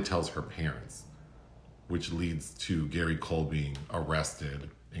finally tells her parents, which leads to Gary Cole being arrested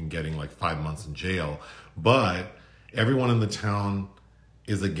and getting like 5 months in jail. But everyone in the town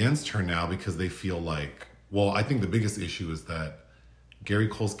is against her now because they feel like, well, I think the biggest issue is that Gary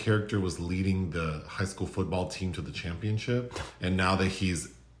Cole's character was leading the high school football team to the championship. And now that he's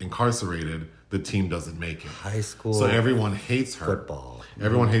incarcerated, the team doesn't make it. High school. So everyone hates her. Football.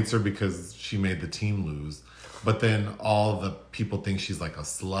 Everyone hates her because she made the team lose. But then all the people think she's like a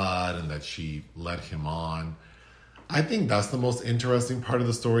slut and that she led him on. I think that's the most interesting part of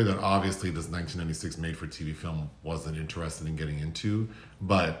the story that obviously this 1996 made-for-TV film wasn't interested in getting into.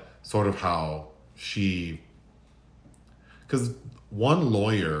 But sort of how she... Because one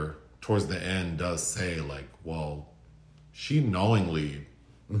lawyer towards the end does say like, well, she knowingly...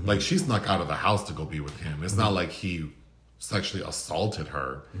 Mm-hmm. Like she snuck out of the house to go be with him. It's not like he sexually assaulted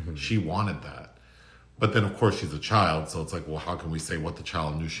her. Mm-hmm. She wanted that. But then, of course, she's a child, so it's like, well, how can we say what the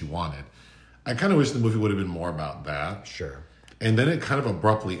child knew she wanted? I kind of wish the movie would have been more about that. Sure. And then it kind of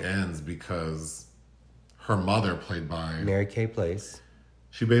abruptly ends because her mother, played by... Mary Kay Place.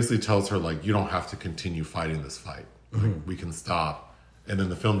 She basically tells her, like, you don't have to continue fighting this fight. Like, mm-hmm. We can stop. And then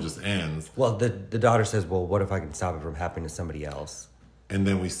the film just ends. Well, the daughter says, well, what if I can stop it from happening to somebody else? And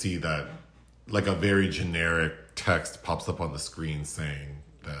then we see that, like, a very generic text pops up on the screen saying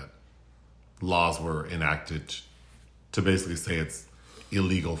that laws were enacted to basically say it's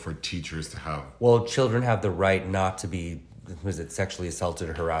illegal for teachers to have... Well, children have the right not to be, sexually assaulted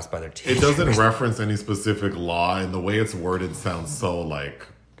or harassed by their teachers. It doesn't reference any specific law, and the way it's worded sounds so, like,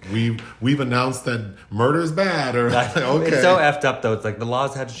 we've announced that murder is bad, or okay. It's so effed up though. It's like the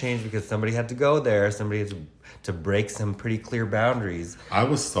laws had to change because somebody had to go there. Somebody had to break some pretty clear boundaries. I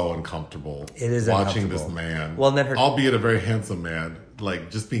was so uncomfortable. It is watching uncomfortable. this man. Well, and then albeit a very handsome man,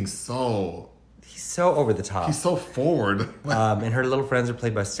 like just being so. He's so over the top. He's so forward. And her little friends are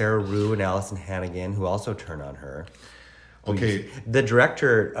played by Sarah Rue and Allison Hannigan, who also turn on her. Okay. The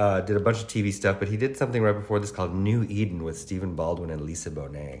director did a bunch of TV stuff, but he did something right before this called New Eden with Stephen Baldwin and Lisa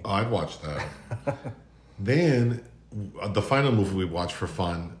Bonet. Oh, I'd watch that. Then, the final movie we watched for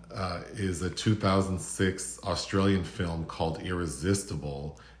fun is a 2006 Australian film called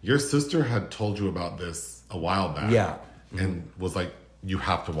Irresistible. Your sister had told you about this a while back. Yeah. And was like, you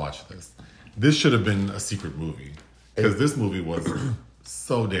have to watch this. This should have been a secret movie. Because this movie was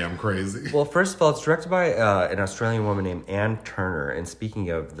so damn crazy. Well, first of all, it's directed by an Australian woman named Anne Turner. And speaking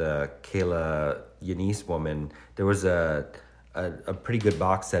of the Kayla Yanis woman, there was a pretty good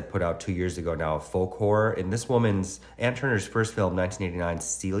box set put out 2 years ago now of folk horror. And this woman's, Anne Turner's first film, 1989,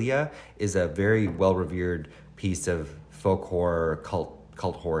 Celia, is a very well-revered piece of folk horror,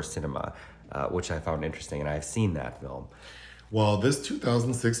 cult horror cinema, which I found interesting. And I've seen that film. Well, this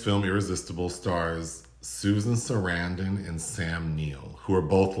 2006 film, Irresistible, stars Susan Sarandon and Sam Neill, who are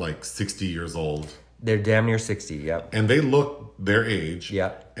both like 60 years old. They're damn near 60, yep. And they look their age.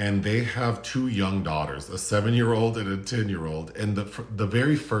 Yep. And they have 2 young daughters, a 7-year-old and a 10-year-old. And the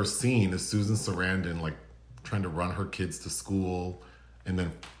very first scene is Susan Sarandon like trying to run her kids to school, and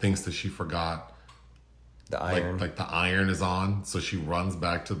then thinks that she forgot the iron. Like the iron is on, so she runs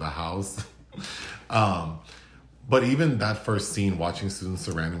back to the house. But even that first scene, watching Susan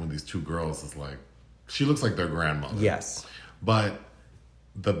Sarandon with these 2 girls, is like, she looks like their grandmother. Yes. But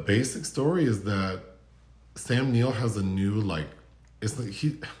the basic story is that Sam Neill has a new, like, it's like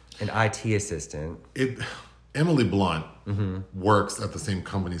an IT assistant. Emily Blunt works at the same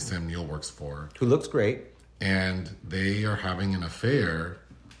company Sam Neill works for. Who looks great. And they are having an affair.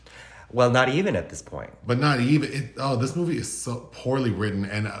 Well, not even at this point. But not even. This movie is so poorly written.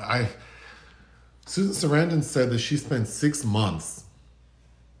 And Susan Sarandon said that she spent 6 months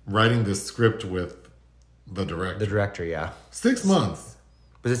writing this script with the director. The director, yeah. 6 months.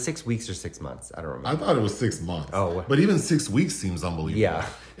 Was it 6 weeks or 6 months? I don't remember. I thought it was 6 months. Oh. But even 6 weeks seems unbelievable. Yeah.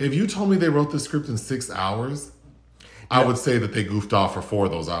 If you told me they wrote the script in 6 hours, I would say that they goofed off for 4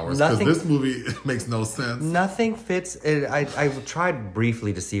 of those hours. Because this movie makes no sense. Nothing fits. I tried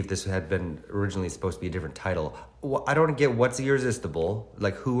briefly to see if this had been originally supposed to be a different title. I don't get what's irresistible.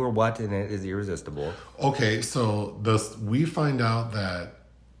 Like, who or what in it is irresistible. Okay, so we find out that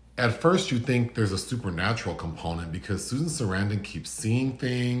at first you think there's a supernatural component because Susan Sarandon keeps seeing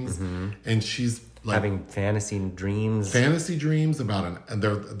things, and she's like having fantasy dreams about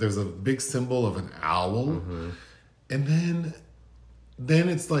there's a big symbol of an owl, and then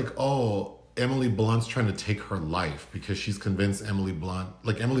it's like, oh, Emily Blunt's trying to take her life because she's convinced Emily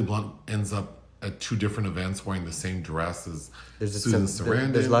Blunt ends up at 2 different events wearing the same dress as Susan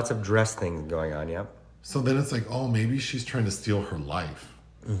Sarandon. There's lots of dress things going on. Yep. So then it's like, oh, maybe she's trying to steal her life.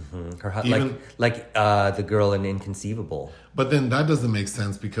 Like the girl in Inconceivable. But then that doesn't make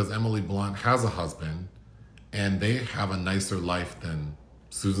sense because Emily Blunt has a husband and they have a nicer life than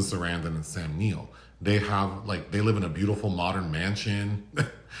Susan Sarandon and Sam Neill. They live in a beautiful modern mansion.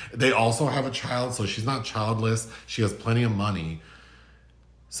 They also have a child, so she's not childless. She has plenty of money.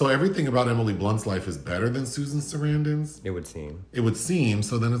 So everything about Emily Blunt's life is better than Susan Sarandon's. It would seem.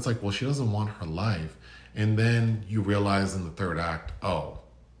 So then it's like, well, she doesn't want her life. And then you realize in the third act, oh,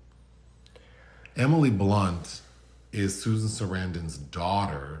 Emily Blunt is Susan Sarandon's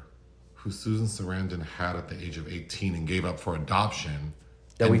daughter, who Susan Sarandon had at the age of 18 and gave up for adoption.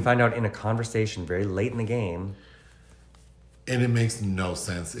 That we find out in a conversation very late in the game. And it makes no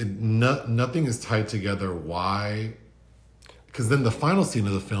sense. Nothing is tied together. Why? Because then the final scene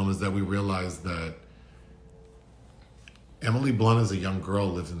of the film is that we realize that Emily Blunt, as a young girl,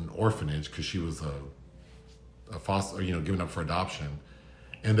 lived in an orphanage because she was a foster, given up for adoption.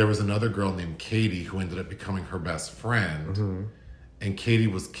 And there was another girl named Katie who ended up becoming her best friend. And Katie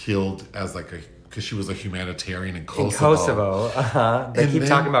was killed as because she was a humanitarian in Kosovo. In Kosovo, They keep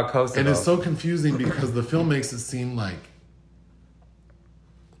talking about Kosovo. And it's so confusing because the film makes it seem like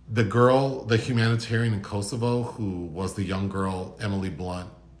the girl, the humanitarian in Kosovo, who was the young girl Emily Blunt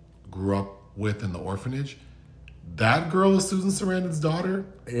grew up with in the orphanage, that girl is Susan Sarandon's daughter?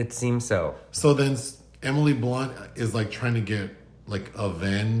 It seems so. So then Emily Blunt is trying to get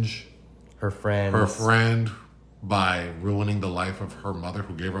avenge her friend by ruining the life of her mother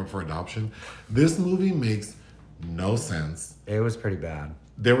who gave her up for adoption. This movie makes no sense. It was pretty bad.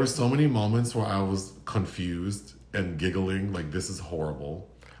 There were so many moments where I was confused and giggling, like, this is horrible.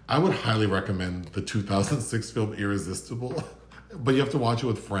 I would highly recommend the 2006 film Irresistible, but you have to watch it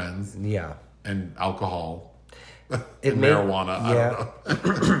with friends Yeah. and alcohol It and made- marijuana. I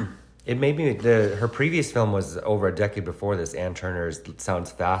don't know. It made me. Her previous film was over a decade before this. Ann Turner's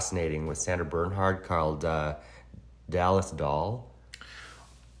sounds fascinating with Sandra Bernhard called Dallas Doll.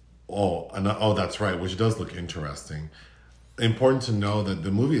 Oh, that's right, which does look interesting. Important to know that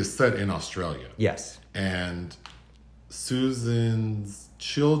the movie is set in Australia. Yes. And Susan's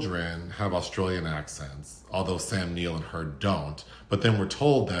children have Australian accents, although Sam Neill and her don't. But then we're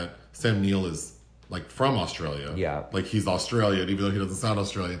told that Sam Neill is like from Australia. Yeah. Like he's Australian, even though he doesn't sound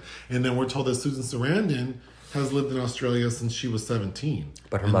Australian. And then we're told that Susan Sarandon has lived in Australia since she was 17.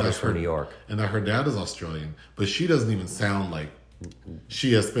 But her And mother's that from New York. And that her dad is Australian. But she doesn't even sound like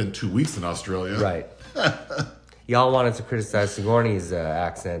she has spent 2 weeks in Australia. Right. Y'all wanted to criticize Sigourney's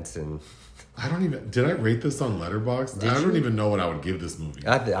accents, and Did I rate this on Letterboxd? I don't even know what I would give this movie.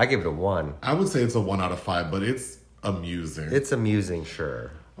 I give it a 1. I would say it's a 1 out of 5, but it's amusing. It's amusing,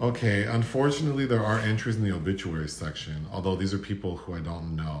 sure. Okay, unfortunately, there are entries in the obituary section, although these are people who I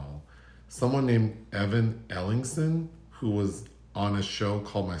don't know. Someone named Evan Ellingson, who was on a show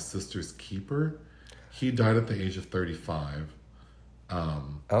called My Sister's Keeper, he died at the age of 35.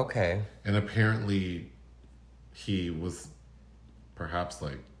 Okay. And apparently, he was perhaps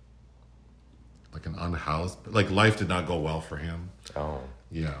like an unhoused, like life did not go well for him. Oh.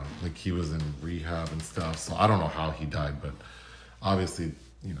 Yeah, like he was in rehab and stuff. So I don't know how he died, but obviously,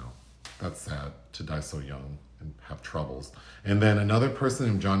 that's sad to die so young and have troubles. And then another person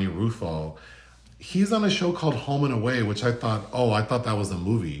named Johnny Rufo, he's on a show called Home and Away, which I thought that was a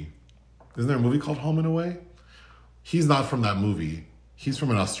movie. Isn't there a movie called Home and Away? He's not from that movie. He's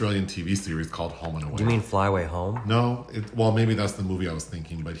from an Australian TV series called Home and Away. Do you mean Fly Away Home? No, well, maybe that's the movie I was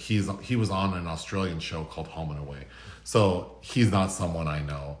thinking, but he was on an Australian show called Home and Away. So he's not someone I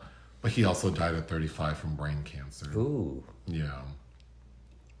know, but he also died at 35 from brain cancer. Ooh. Yeah.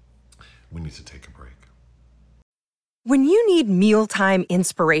 We need to take a break. When you need mealtime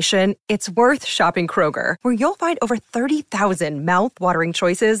inspiration, it's worth shopping Kroger, where you'll find over 30,000 mouth-watering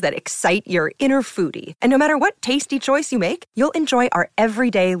choices that excite your inner foodie. And no matter what tasty choice you make, you'll enjoy our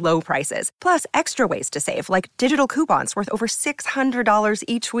everyday low prices, plus extra ways to save, like digital coupons worth over $600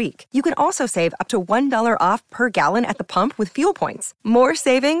 each week. You can also save up to $1 off per gallon at the pump with fuel points. More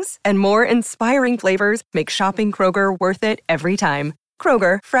savings and more inspiring flavors make shopping Kroger worth it every time.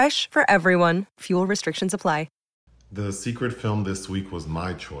 Kroger, fresh for everyone. Fuel restrictions apply. The secret film this week was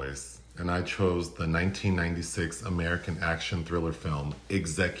my choice, and I chose the 1996 American action thriller film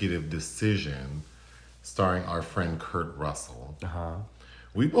Executive Decision, starring our friend Kurt Russell. Uh-huh.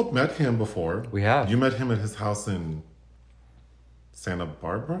 We both met him before. We have. You met him at his house in Santa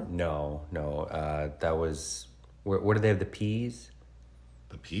Barbara? No. That was... Where do they have the peas?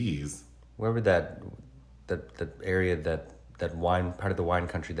 The Peas? Where would that area, that wine, part of the wine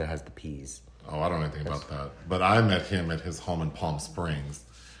country that has the peas? Oh, I don't know anything about that. But I met him at his home in Palm Springs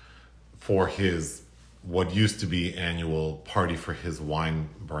for his, what used to be annual party for his wine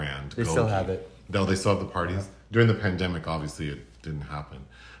brand. They still have it. No, they still have the parties. During the pandemic, obviously, it didn't happen.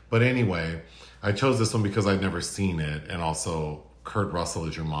 But anyway, I chose this one because I'd never seen it. And also, Kurt Russell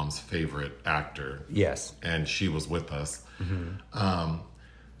is your mom's favorite actor. Yes. And she was with us. Mm-hmm.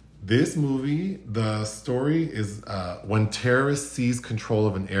 This movie, the story is when terrorists seize control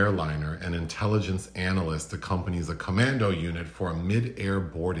of an airliner, an intelligence analyst accompanies a commando unit for a mid-air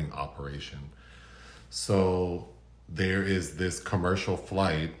boarding operation. So there is this commercial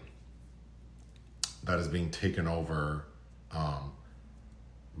flight that is being taken over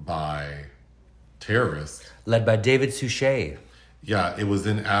by terrorists. Led by David Suchet. Yeah, it was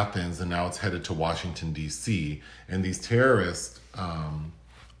in Athens and now it's headed to Washington, D.C. And these terrorists...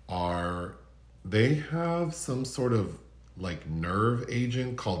 they have some sort of like nerve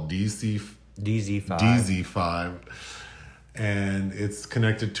agent called DZ5, and it's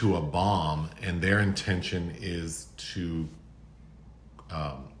connected to a bomb, and their intention is to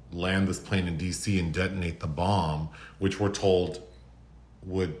land this plane in DC and detonate the bomb, which we're told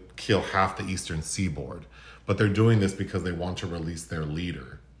would kill half the eastern seaboard. But they're doing this because they want to release their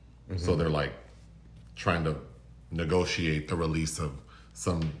leader. Mm-hmm. So they're like trying to negotiate the release of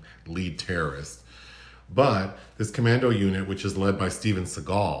some lead terrorist. But this commando unit, which is led by Steven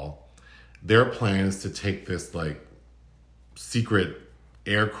Seagal, their plan is to take this like secret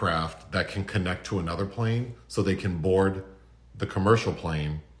aircraft that can connect to another plane so they can board the commercial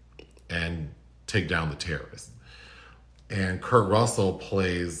plane and take down the terrorists. And Kurt Russell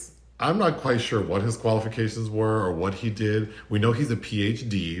plays I'm not quite sure what his qualifications were or what he did. We know he's a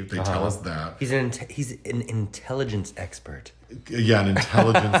PhD. They tell us that. He's an intelligence expert. Yeah, an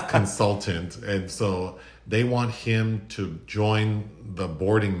intelligence consultant. And so they want him to join the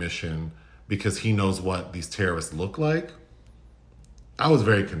boarding mission because he knows what these terrorists look like. I was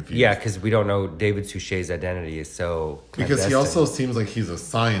very confused. Yeah, because we don't know David Suchet's identity is so because he also seems like he's a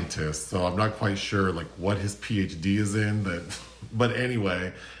scientist, so I'm not quite sure like what his PhD is in. But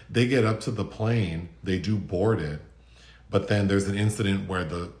anyway, they get up to the plane, they do board it, but then there's an incident where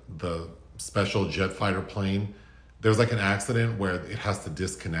the special jet fighter plane, there's like an accident where it has to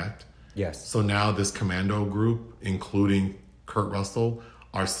disconnect. Yes. So now this commando group, including Kurt Russell,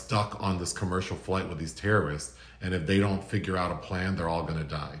 are stuck on this commercial flight with these terrorists. And if they don't figure out a plan, they're all going to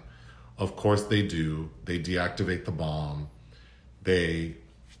die. Of course they do. They deactivate the bomb. They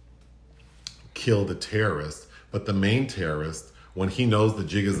kill the terrorist. But the main terrorist, when he knows the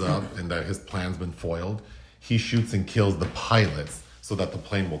jig is up and that his plan's been foiled, he shoots and kills the pilots so that the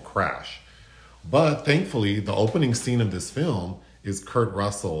plane will crash. But thankfully, the opening scene of this film is Kurt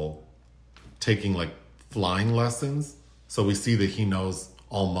Russell taking like flying lessons. So we see that he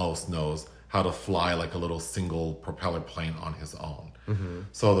almost knows how to fly like a little single propeller plane on his own. Mm-hmm.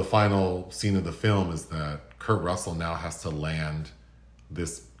 So the final scene of the film is that Kurt Russell now has to land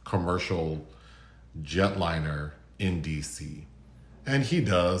this commercial jetliner in DC. And he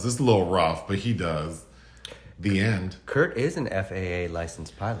does. It's a little rough, but he does. The end. Kurt is an FAA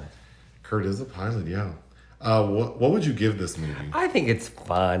licensed pilot. Kurt is a pilot, yeah. What would you give this movie? I think it's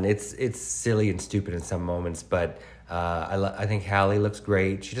fun. It's silly and stupid in some moments, but I think Halle looks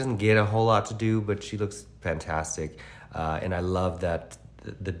great. She doesn't get a whole lot to do, but she looks fantastic. And I love that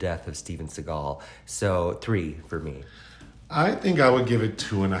the death of Steven Seagal. So 3 for me. I think I would give it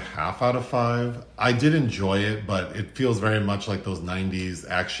 2.5 out of 5. I did enjoy it, but it feels very much like those 90s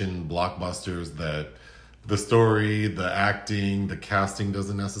action blockbusters that the story, the acting, the casting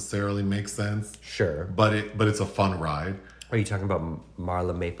doesn't necessarily make sense. Sure. But it's a fun ride. Are you talking about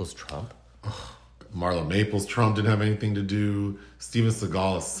Marla Maples Trump? Marla Maples Trump didn't have anything to do. Steven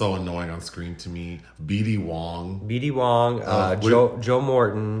Seagal is so annoying on screen to me. B.D. Wong, Joe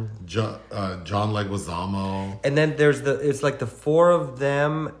Morton, John Leguizamo. And then it's like the 4 of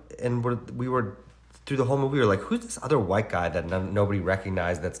them, and we were through the whole movie, we were like, who's this other white guy that nobody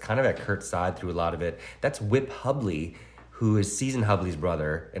recognized that's kind of at Kurt's side through a lot of it? That's Whip Hubley, who is Season Hubley's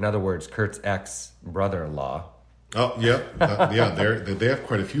brother. In other words, Kurt's ex-brother-in-law. Oh, yeah. They have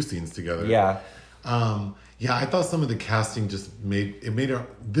quite a few scenes together. Yeah. I thought some of the casting just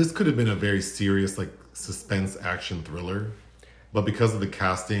this could have been a very serious, like, suspense action thriller. But because of the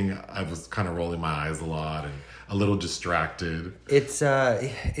casting, I was kind of rolling my eyes a lot and a little distracted. It's,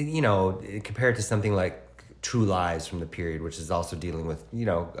 compared to something like True Lies from the period, which is also dealing with,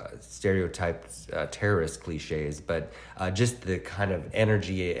 stereotyped terrorist cliches, but just the kind of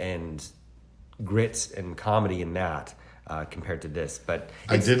energy and grit and comedy in that compared to this. But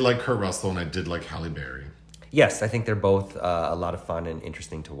I did like Kurt Russell and I did like Halle Berry. Yes, I think they're both a lot of fun and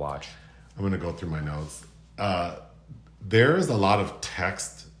interesting to watch. I'm going to go through my notes. There is a lot of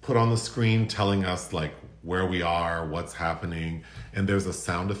text put on the screen telling us like where we are, what's happening, and there's a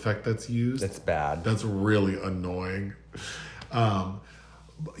sound effect that's used. That's bad. That's really annoying.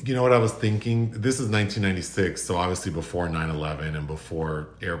 You know what I was thinking? This is 1996, so obviously before 9/11 and before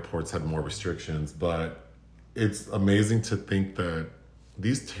airports had more restrictions, but it's amazing to think that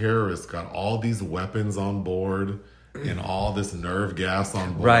these terrorists got all these weapons on board and all this nerve gas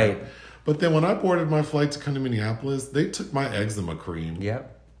on board. Right. But then when I boarded my flight to come to Minneapolis, they took my eczema cream.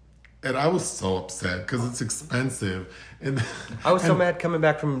 Yep. And I was so upset because it's expensive. And I was so mad coming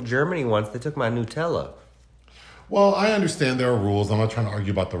back from Germany once. They took my Nutella. Well, I understand there are rules. I'm not trying to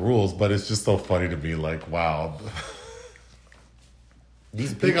argue about the rules, but it's just so funny to be like, wow.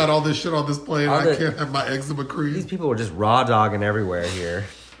 They got all this shit on this plane. I can't have my eczema cream. These people were just raw dogging everywhere here.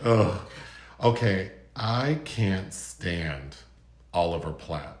 Ugh. Okay, I can't stand Oliver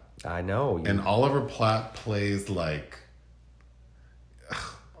Platt. I know. And Oliver Platt plays like...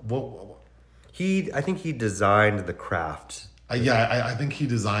 I think he designed the craft. I think he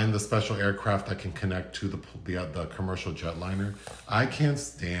designed the special aircraft that can connect to the commercial jetliner. I can't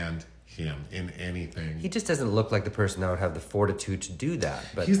stand him in anything. He just doesn't look like the person that would have the fortitude to do that.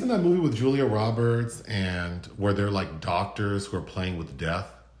 But he's in that movie with Julia Roberts and where they're like doctors who are playing with death.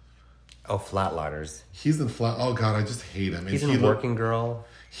 Oh, Flatliners. He's in Oh God, I just hate him. He's in Working Girl.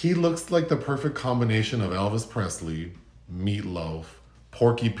 He looks like the perfect combination of Elvis Presley, Meatloaf,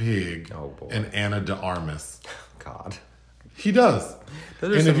 Porky Pig, and Ana de Armas. God. He does.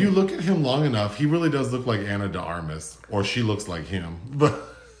 And if you look at him long enough, he really does look like Ana de Armas. Or she looks like him. But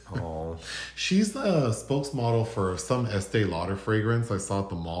Oh. She's the spokesmodel for some Estee Lauder fragrance I saw at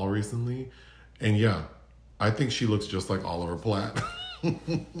the mall recently. And yeah, I think she looks just like Oliver Platt.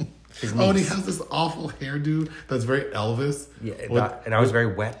 Oh, and he has this awful hairdo that's very Elvis. Yeah, and I was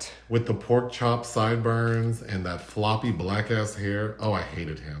very wet. With the pork chop sideburns and that floppy black ass hair. Oh, I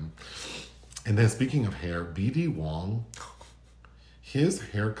hated him. And then speaking of hair, BD Wong, his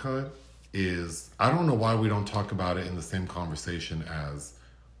haircut is, I don't know why we don't talk about it in the same conversation as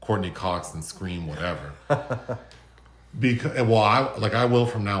Courtney Cox and Scream, whatever. Because, well, I will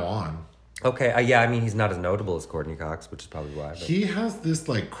from now on. Okay, yeah, I mean, he's not as notable as Courtney Cox, which is probably why. But. He has this,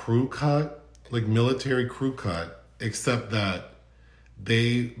 like, crew cut, like, military crew cut, except that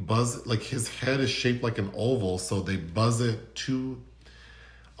they buzz, like, his head is shaped like an oval, so they buzz it to,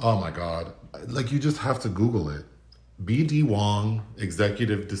 oh my God. Like, you just have to Google it. BD Wong,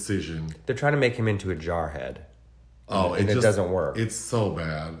 executive decision. They're trying to make him into a jarhead. Oh, and it doesn't work. It's so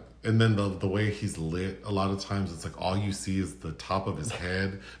bad. And then the way he's lit, a lot of times it's like all you see is the top of his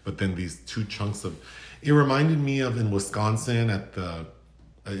head, but then these two chunks of... It reminded me of in Wisconsin at the...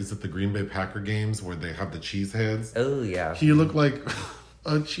 is it the Green Bay Packer games where they have the cheese heads? Oh, yeah. He looked like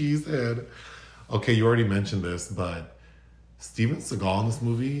a cheese head. Okay, you already mentioned this, but Steven Seagal in this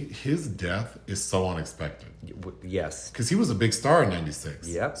movie, his death is so unexpected. Yes. Because he was a big star in 96.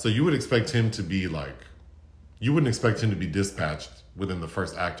 Yep. So you would expect him to be like... You wouldn't expect him to be dispatched within the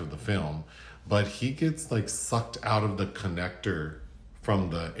first act of the film, but he gets like sucked out of the connector from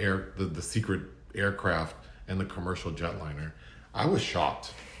the secret aircraft and the commercial jetliner. I was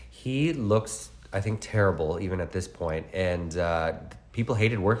shocked. He looks, I think, terrible even at this point, and people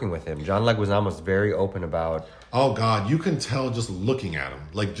hated working with him. John Leguizamo was very open about... Oh God, you can tell just looking at him,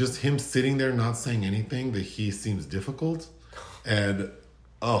 like just him sitting there not saying anything, that he seems difficult, and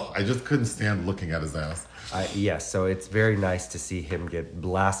I just couldn't stand looking at his ass. Yes, so it's very nice to see him get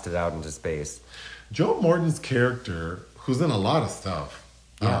blasted out into space. Joe Morton's character, who's in a lot of stuff.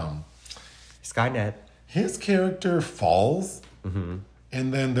 Yeah. Skynet. His character falls, and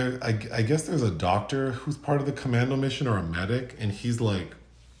then I guess there's a doctor who's part of the commando mission or a medic, and he's like,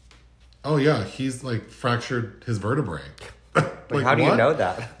 oh yeah, he's like fractured his vertebrae. Like, how do you know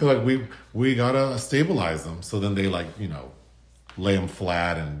that? They're like, we gotta stabilize him. So then they like, lay him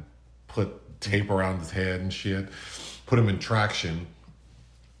flat and put tape around his head and shit, put him in traction.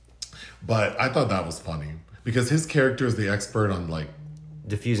 But I thought that was funny because his character is the expert on like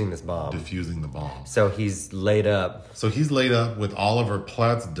defusing this bomb. Defusing the bomb. So he's laid up. So he's laid up with Oliver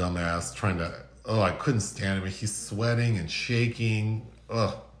Platt's dumbass trying to, I couldn't stand him. He's sweating and shaking.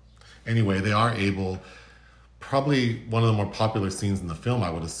 Anyway, they are able, probably one of the more popular scenes in the film, I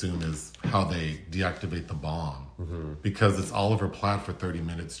would assume, is how they deactivate the bomb. Because it's Oliver Platt for 30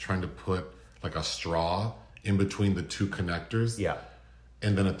 minutes trying to put like a straw in between the two connectors. Yeah.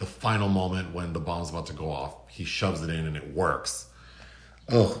 And then at the final moment when the bomb's about to go off, he shoves it in and it works.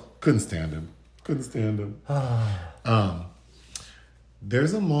 Couldn't stand him.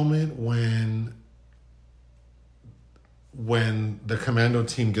 There's a moment when the commando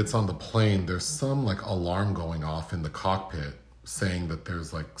team gets on the plane, there's some like alarm going off in the cockpit saying that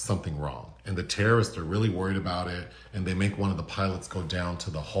there's like something wrong. And the terrorists are really worried about it. And they make one of the pilots go down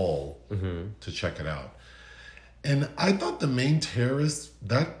to the hull to check it out. And I thought the main terrorist,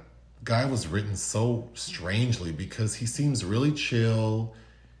 that guy was written so strangely because he seems really chill.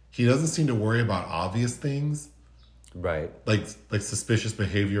 He doesn't seem to worry about obvious things. Right. Like suspicious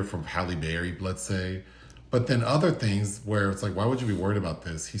behavior from Halle Berry, let's say. But then other things where it's like, why would you be worried about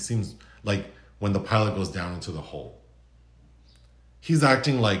this? He seems like when the pilot goes down into the hole, he's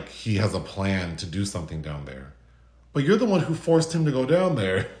acting like he has a plan to do something down there. But you're the one who forced him to go down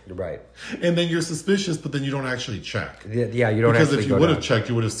there. Right. And then you're suspicious, but then you don't actually check. Yeah, you don't actually go down. Because if you would have checked,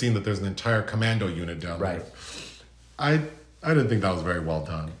 you would have seen that there's an entire commando unit down there. I didn't think that was very well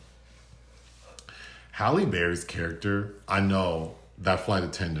done. Halle Berry's character, I know that flight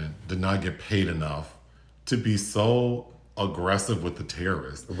attendant did not get paid enough to be so aggressive with the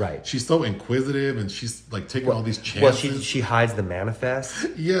terrorists. Right. She's so inquisitive and she's like taking all these chances. Well, she hides the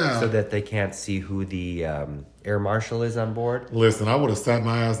manifest. Yeah. So that they can't see who the air marshal is on board. Listen, I would have sat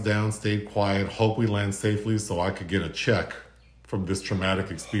my ass down, stayed quiet, hope we land safely so I could get a check from this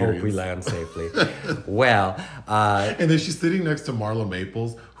traumatic experience. Hope we land safely. Well. And then she's sitting next to Marla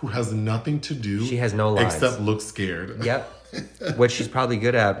Maples, who has nothing to do. She has no lines. Except look scared. Yep. What she's probably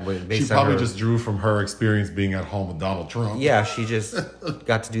good at. She probably just drew from her experience being at home with Donald Trump. Yeah, she just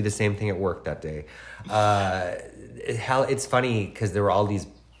got to do the same thing at work that day. It's funny because there were all these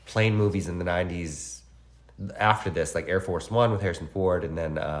plane movies in the 90s after this, like Air Force One with Harrison Ford, and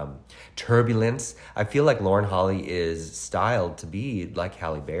then Turbulence. I feel like Lauren Holly is styled to be like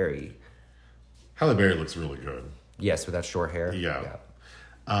Halle Berry. Halle Berry looks really good. Yes, with that short hair. Yeah.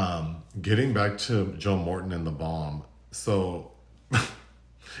 Getting back to Joe Morton and the bomb. So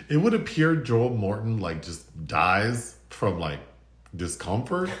it would appear Joe Morton like just dies from like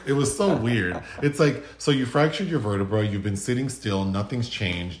discomfort. It was so weird. It's like, so you fractured your vertebra, you've been sitting still, nothing's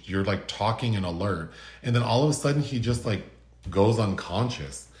changed, you're like talking and alert, and then all of a sudden he just like goes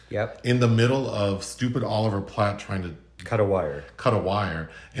unconscious. Yep. In the middle of stupid Oliver Platt trying to Cut a wire.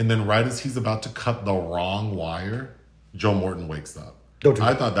 And then right as he's about to cut the wrong wire, Joe Morton wakes up.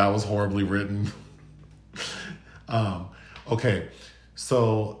 I thought that was horribly written. Okay,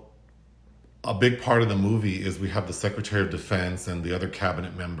 so a big part of the movie is we have the Secretary of Defense and the other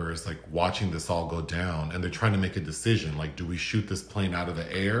cabinet members like watching this all go down, and they're trying to make a decision. Like, do we shoot this plane out of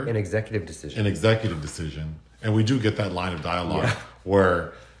the air? An executive decision. And we do get that line of dialogue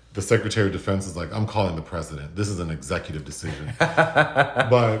where the Secretary of Defense is like, I'm calling the president. This is an executive decision.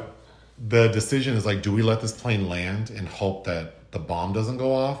 But the decision is like, do we let this plane land and hope that the bomb doesn't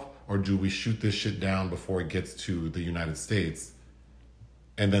go off? Or do we shoot this shit down before it gets to the United States?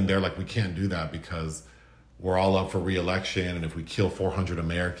 And then they're like, we can't do that because we're all up for re-election. And if we kill 400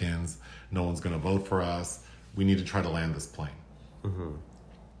 Americans, no one's going to vote for us. We need to try to land this plane. Mm-hmm.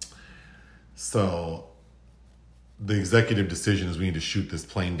 So the executive decision is we need to shoot this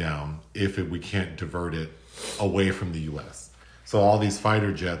plane down we can't divert it away from the U.S. So all these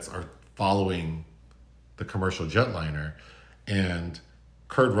fighter jets are following the commercial jetliner, and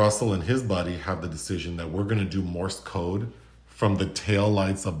Kurt Russell and his buddy have the decision that we're going to do Morse code from the tail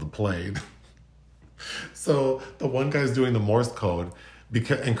lights of the plane. So the one guy's doing the Morse code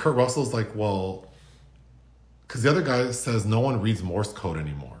and Kurt Russell's like, well, because the other guy says no one reads Morse code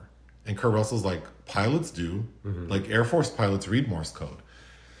anymore. And Kurt Russell's like, pilots do. Mm-hmm. Like Air Force pilots read Morse code.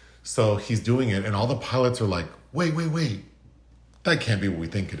 So he's doing it, and all the pilots are like, wait. That can't be what we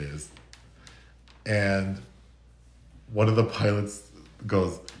think it is. And one of the pilots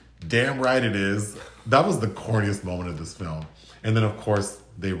goes, damn right it is. That was the corniest moment of this film. And then, of course,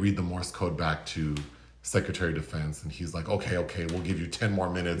 they read the Morse code back to Secretary of Defense, and he's like, okay, we'll give you 10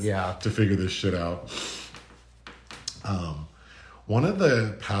 more minutes to figure this shit out. One of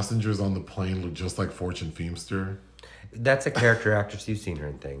the passengers on the plane looked just like Fortune Feimster. That's a character actress. You've seen her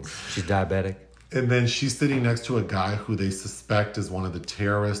in things. She's diabetic. And then she's sitting next to a guy who they suspect is one of the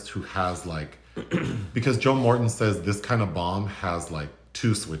terrorists who has like, because Joe Morton says this kind of bomb has like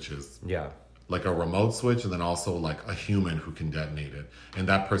 2 switches. Yeah. Like a remote switch and then also like a human who can detonate it. And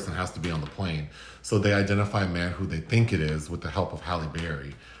that person has to be on the plane. So they identify a man who they think it is with the help of Halle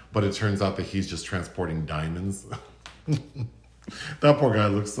Berry. But it turns out that he's just transporting diamonds. That poor guy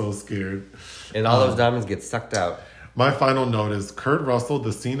looks so scared. And all those diamonds get sucked out. My final note is Kurt Russell,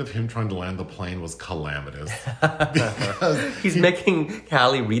 the scene of him trying to land the plane was calamitous. He's making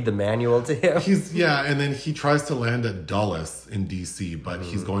Halle read the manual to him. And then he tries to land at Dulles in D.C., but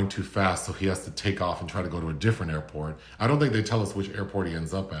he's going too fast, so he has to take off and try to go to a different airport. I don't think they tell us which airport he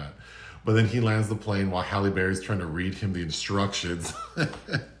ends up at. But then he lands the plane while Halle Berry's trying to read him the instructions.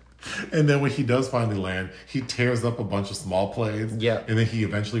 And then when he does finally land, he tears up a bunch of small planes. Yeah. And then he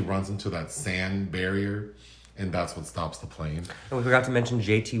eventually runs into that sand barrier. And that's what stops the plane. And we forgot to mention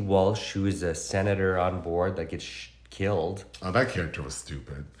J.T. Walsh, who is a senator on board that gets killed. Oh, that character was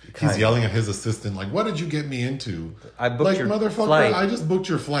stupid. He's yelling at his assistant, like, what did you get me into? I booked your motherfucker, flight. I just booked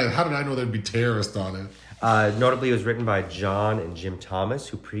your flight. How did I know there'd be terrorists on it? Notably, it was written by John and Jim Thomas,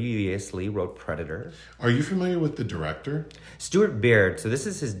 who previously wrote Predator. Are you familiar with the director? Stuart Baird. So this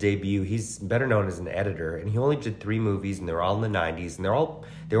is his debut. He's better known as an editor, and he only did 3 movies, and they were all in the 90s, and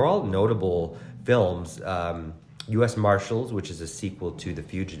they were all notable films. U.S. Marshals, which is a sequel to The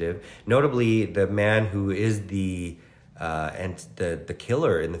Fugitive. Notably, the man who is the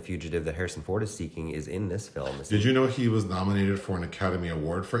killer in The Fugitive that Harrison Ford is seeking is in this film. Did you know he was nominated for an Academy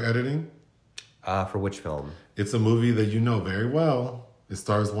Award for editing? For which film? It's a movie that you know very well. It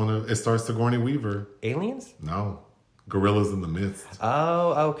stars Sigourney Weaver. Aliens? No. Gorillas in the Mist.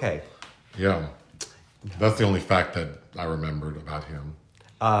 Oh, okay. Yeah. That's the only fact that I remembered about him.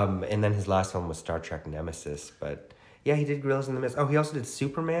 And then his last film was Star Trek Nemesis. But yeah, he did Gorillas in the Mist. Oh, he also did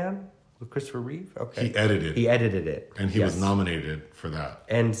Superman with Christopher Reeve? Okay. He edited it. And he was nominated for that.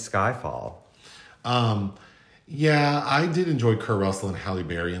 And Skyfall. Yeah, I did enjoy Kurt Russell and Halle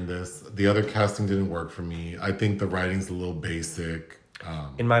Berry in this. The other casting didn't work for me. I think the writing's a little basic.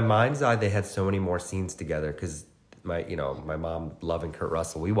 In my mind's eye, they had so many more scenes together because my mom loving Kurt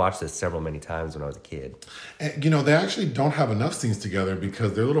Russell. We watched this many times when I was a kid. And, they actually don't have enough scenes together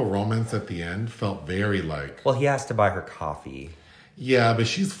because their little romance at the end felt very like... Well, he has to buy her coffee. Yeah, but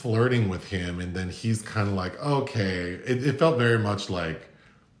she's flirting with him, and then he's kind of like, okay. It felt very much like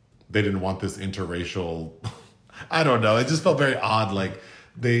they didn't want this interracial... I don't know. It just felt very odd. Like,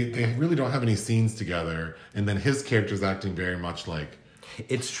 they really don't have any scenes together, and then his character's acting very much like...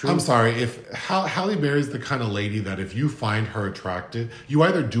 It's true. I'm sorry. If Halle Berry's the kind of lady that if you find her attractive, you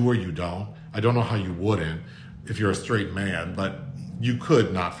either do or you don't. I don't know how you wouldn't if you're a straight man, but you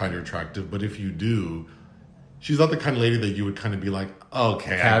could not find her attractive. But if you do... She's not the kind of lady that you would kind of be like,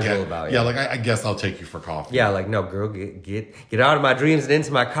 okay, casual about. Yeah, like I guess I'll take you for coffee. Yeah, like no, girl, get out of my dreams and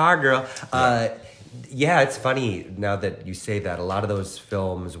into my car, girl. Yeah, it's funny now that you say that. A lot of those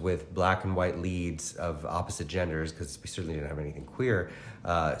films with black and white leads of opposite genders, because we certainly didn't have anything queer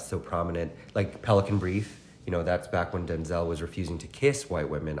so prominent, like Pelican Brief. That's back when Denzel was refusing to kiss white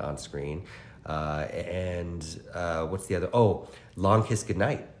women on screen. And what's the other? Oh, Long Kiss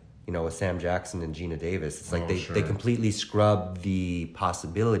Goodnight. With Sam Jackson and Gina Davis. It's like they completely scrub the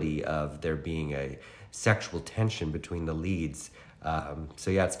possibility of there being a sexual tension between the leads.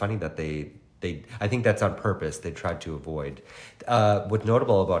 So yeah, it's funny that they I think that's on purpose. They tried to avoid. What's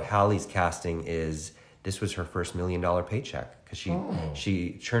notable about Halle's casting is this was her first $1 million paycheck because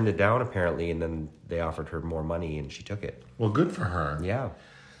she turned it down apparently, and then they offered her more money and she took it. Well, good for her. Yeah.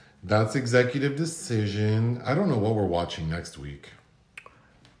 That's executive decision. I don't know what we're watching next week.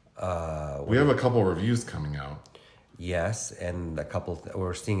 We have a couple reviews coming out. Yes, and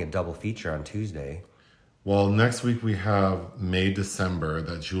we're seeing a double feature on Tuesday. Well, next week we have May December,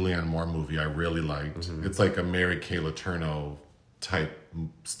 that Julianne Moore movie I really liked. Mm-hmm. It's like a Mary Kay Letourneau type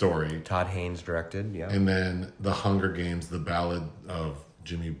story. Todd Haynes directed, yeah. And then The Hunger Games, The Ballad of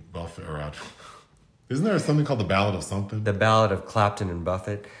Jimmy Buffett. Isn't there something called The Ballad of something? The Ballad of Clapton and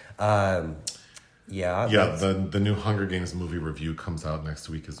Buffett. Yeah, the new Hunger Games movie review comes out next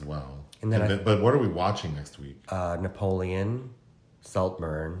week as well. But what are we watching next week? Napoleon,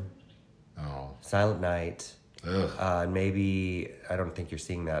 Saltburn, Silent Night. Maybe I don't think you're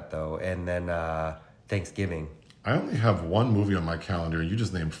seeing that though. And then Thanksgiving. I only have one movie on my calendar, and you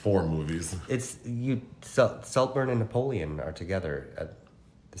just named 4 movies. Saltburn and Napoleon are together at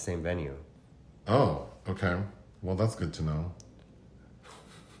the same venue. Oh, okay. Well, that's good to know.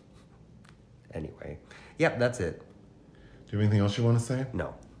 Anyway, yep, that's it. Do you have anything else you want to say?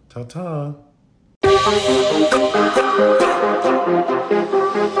 No. Ta-ta.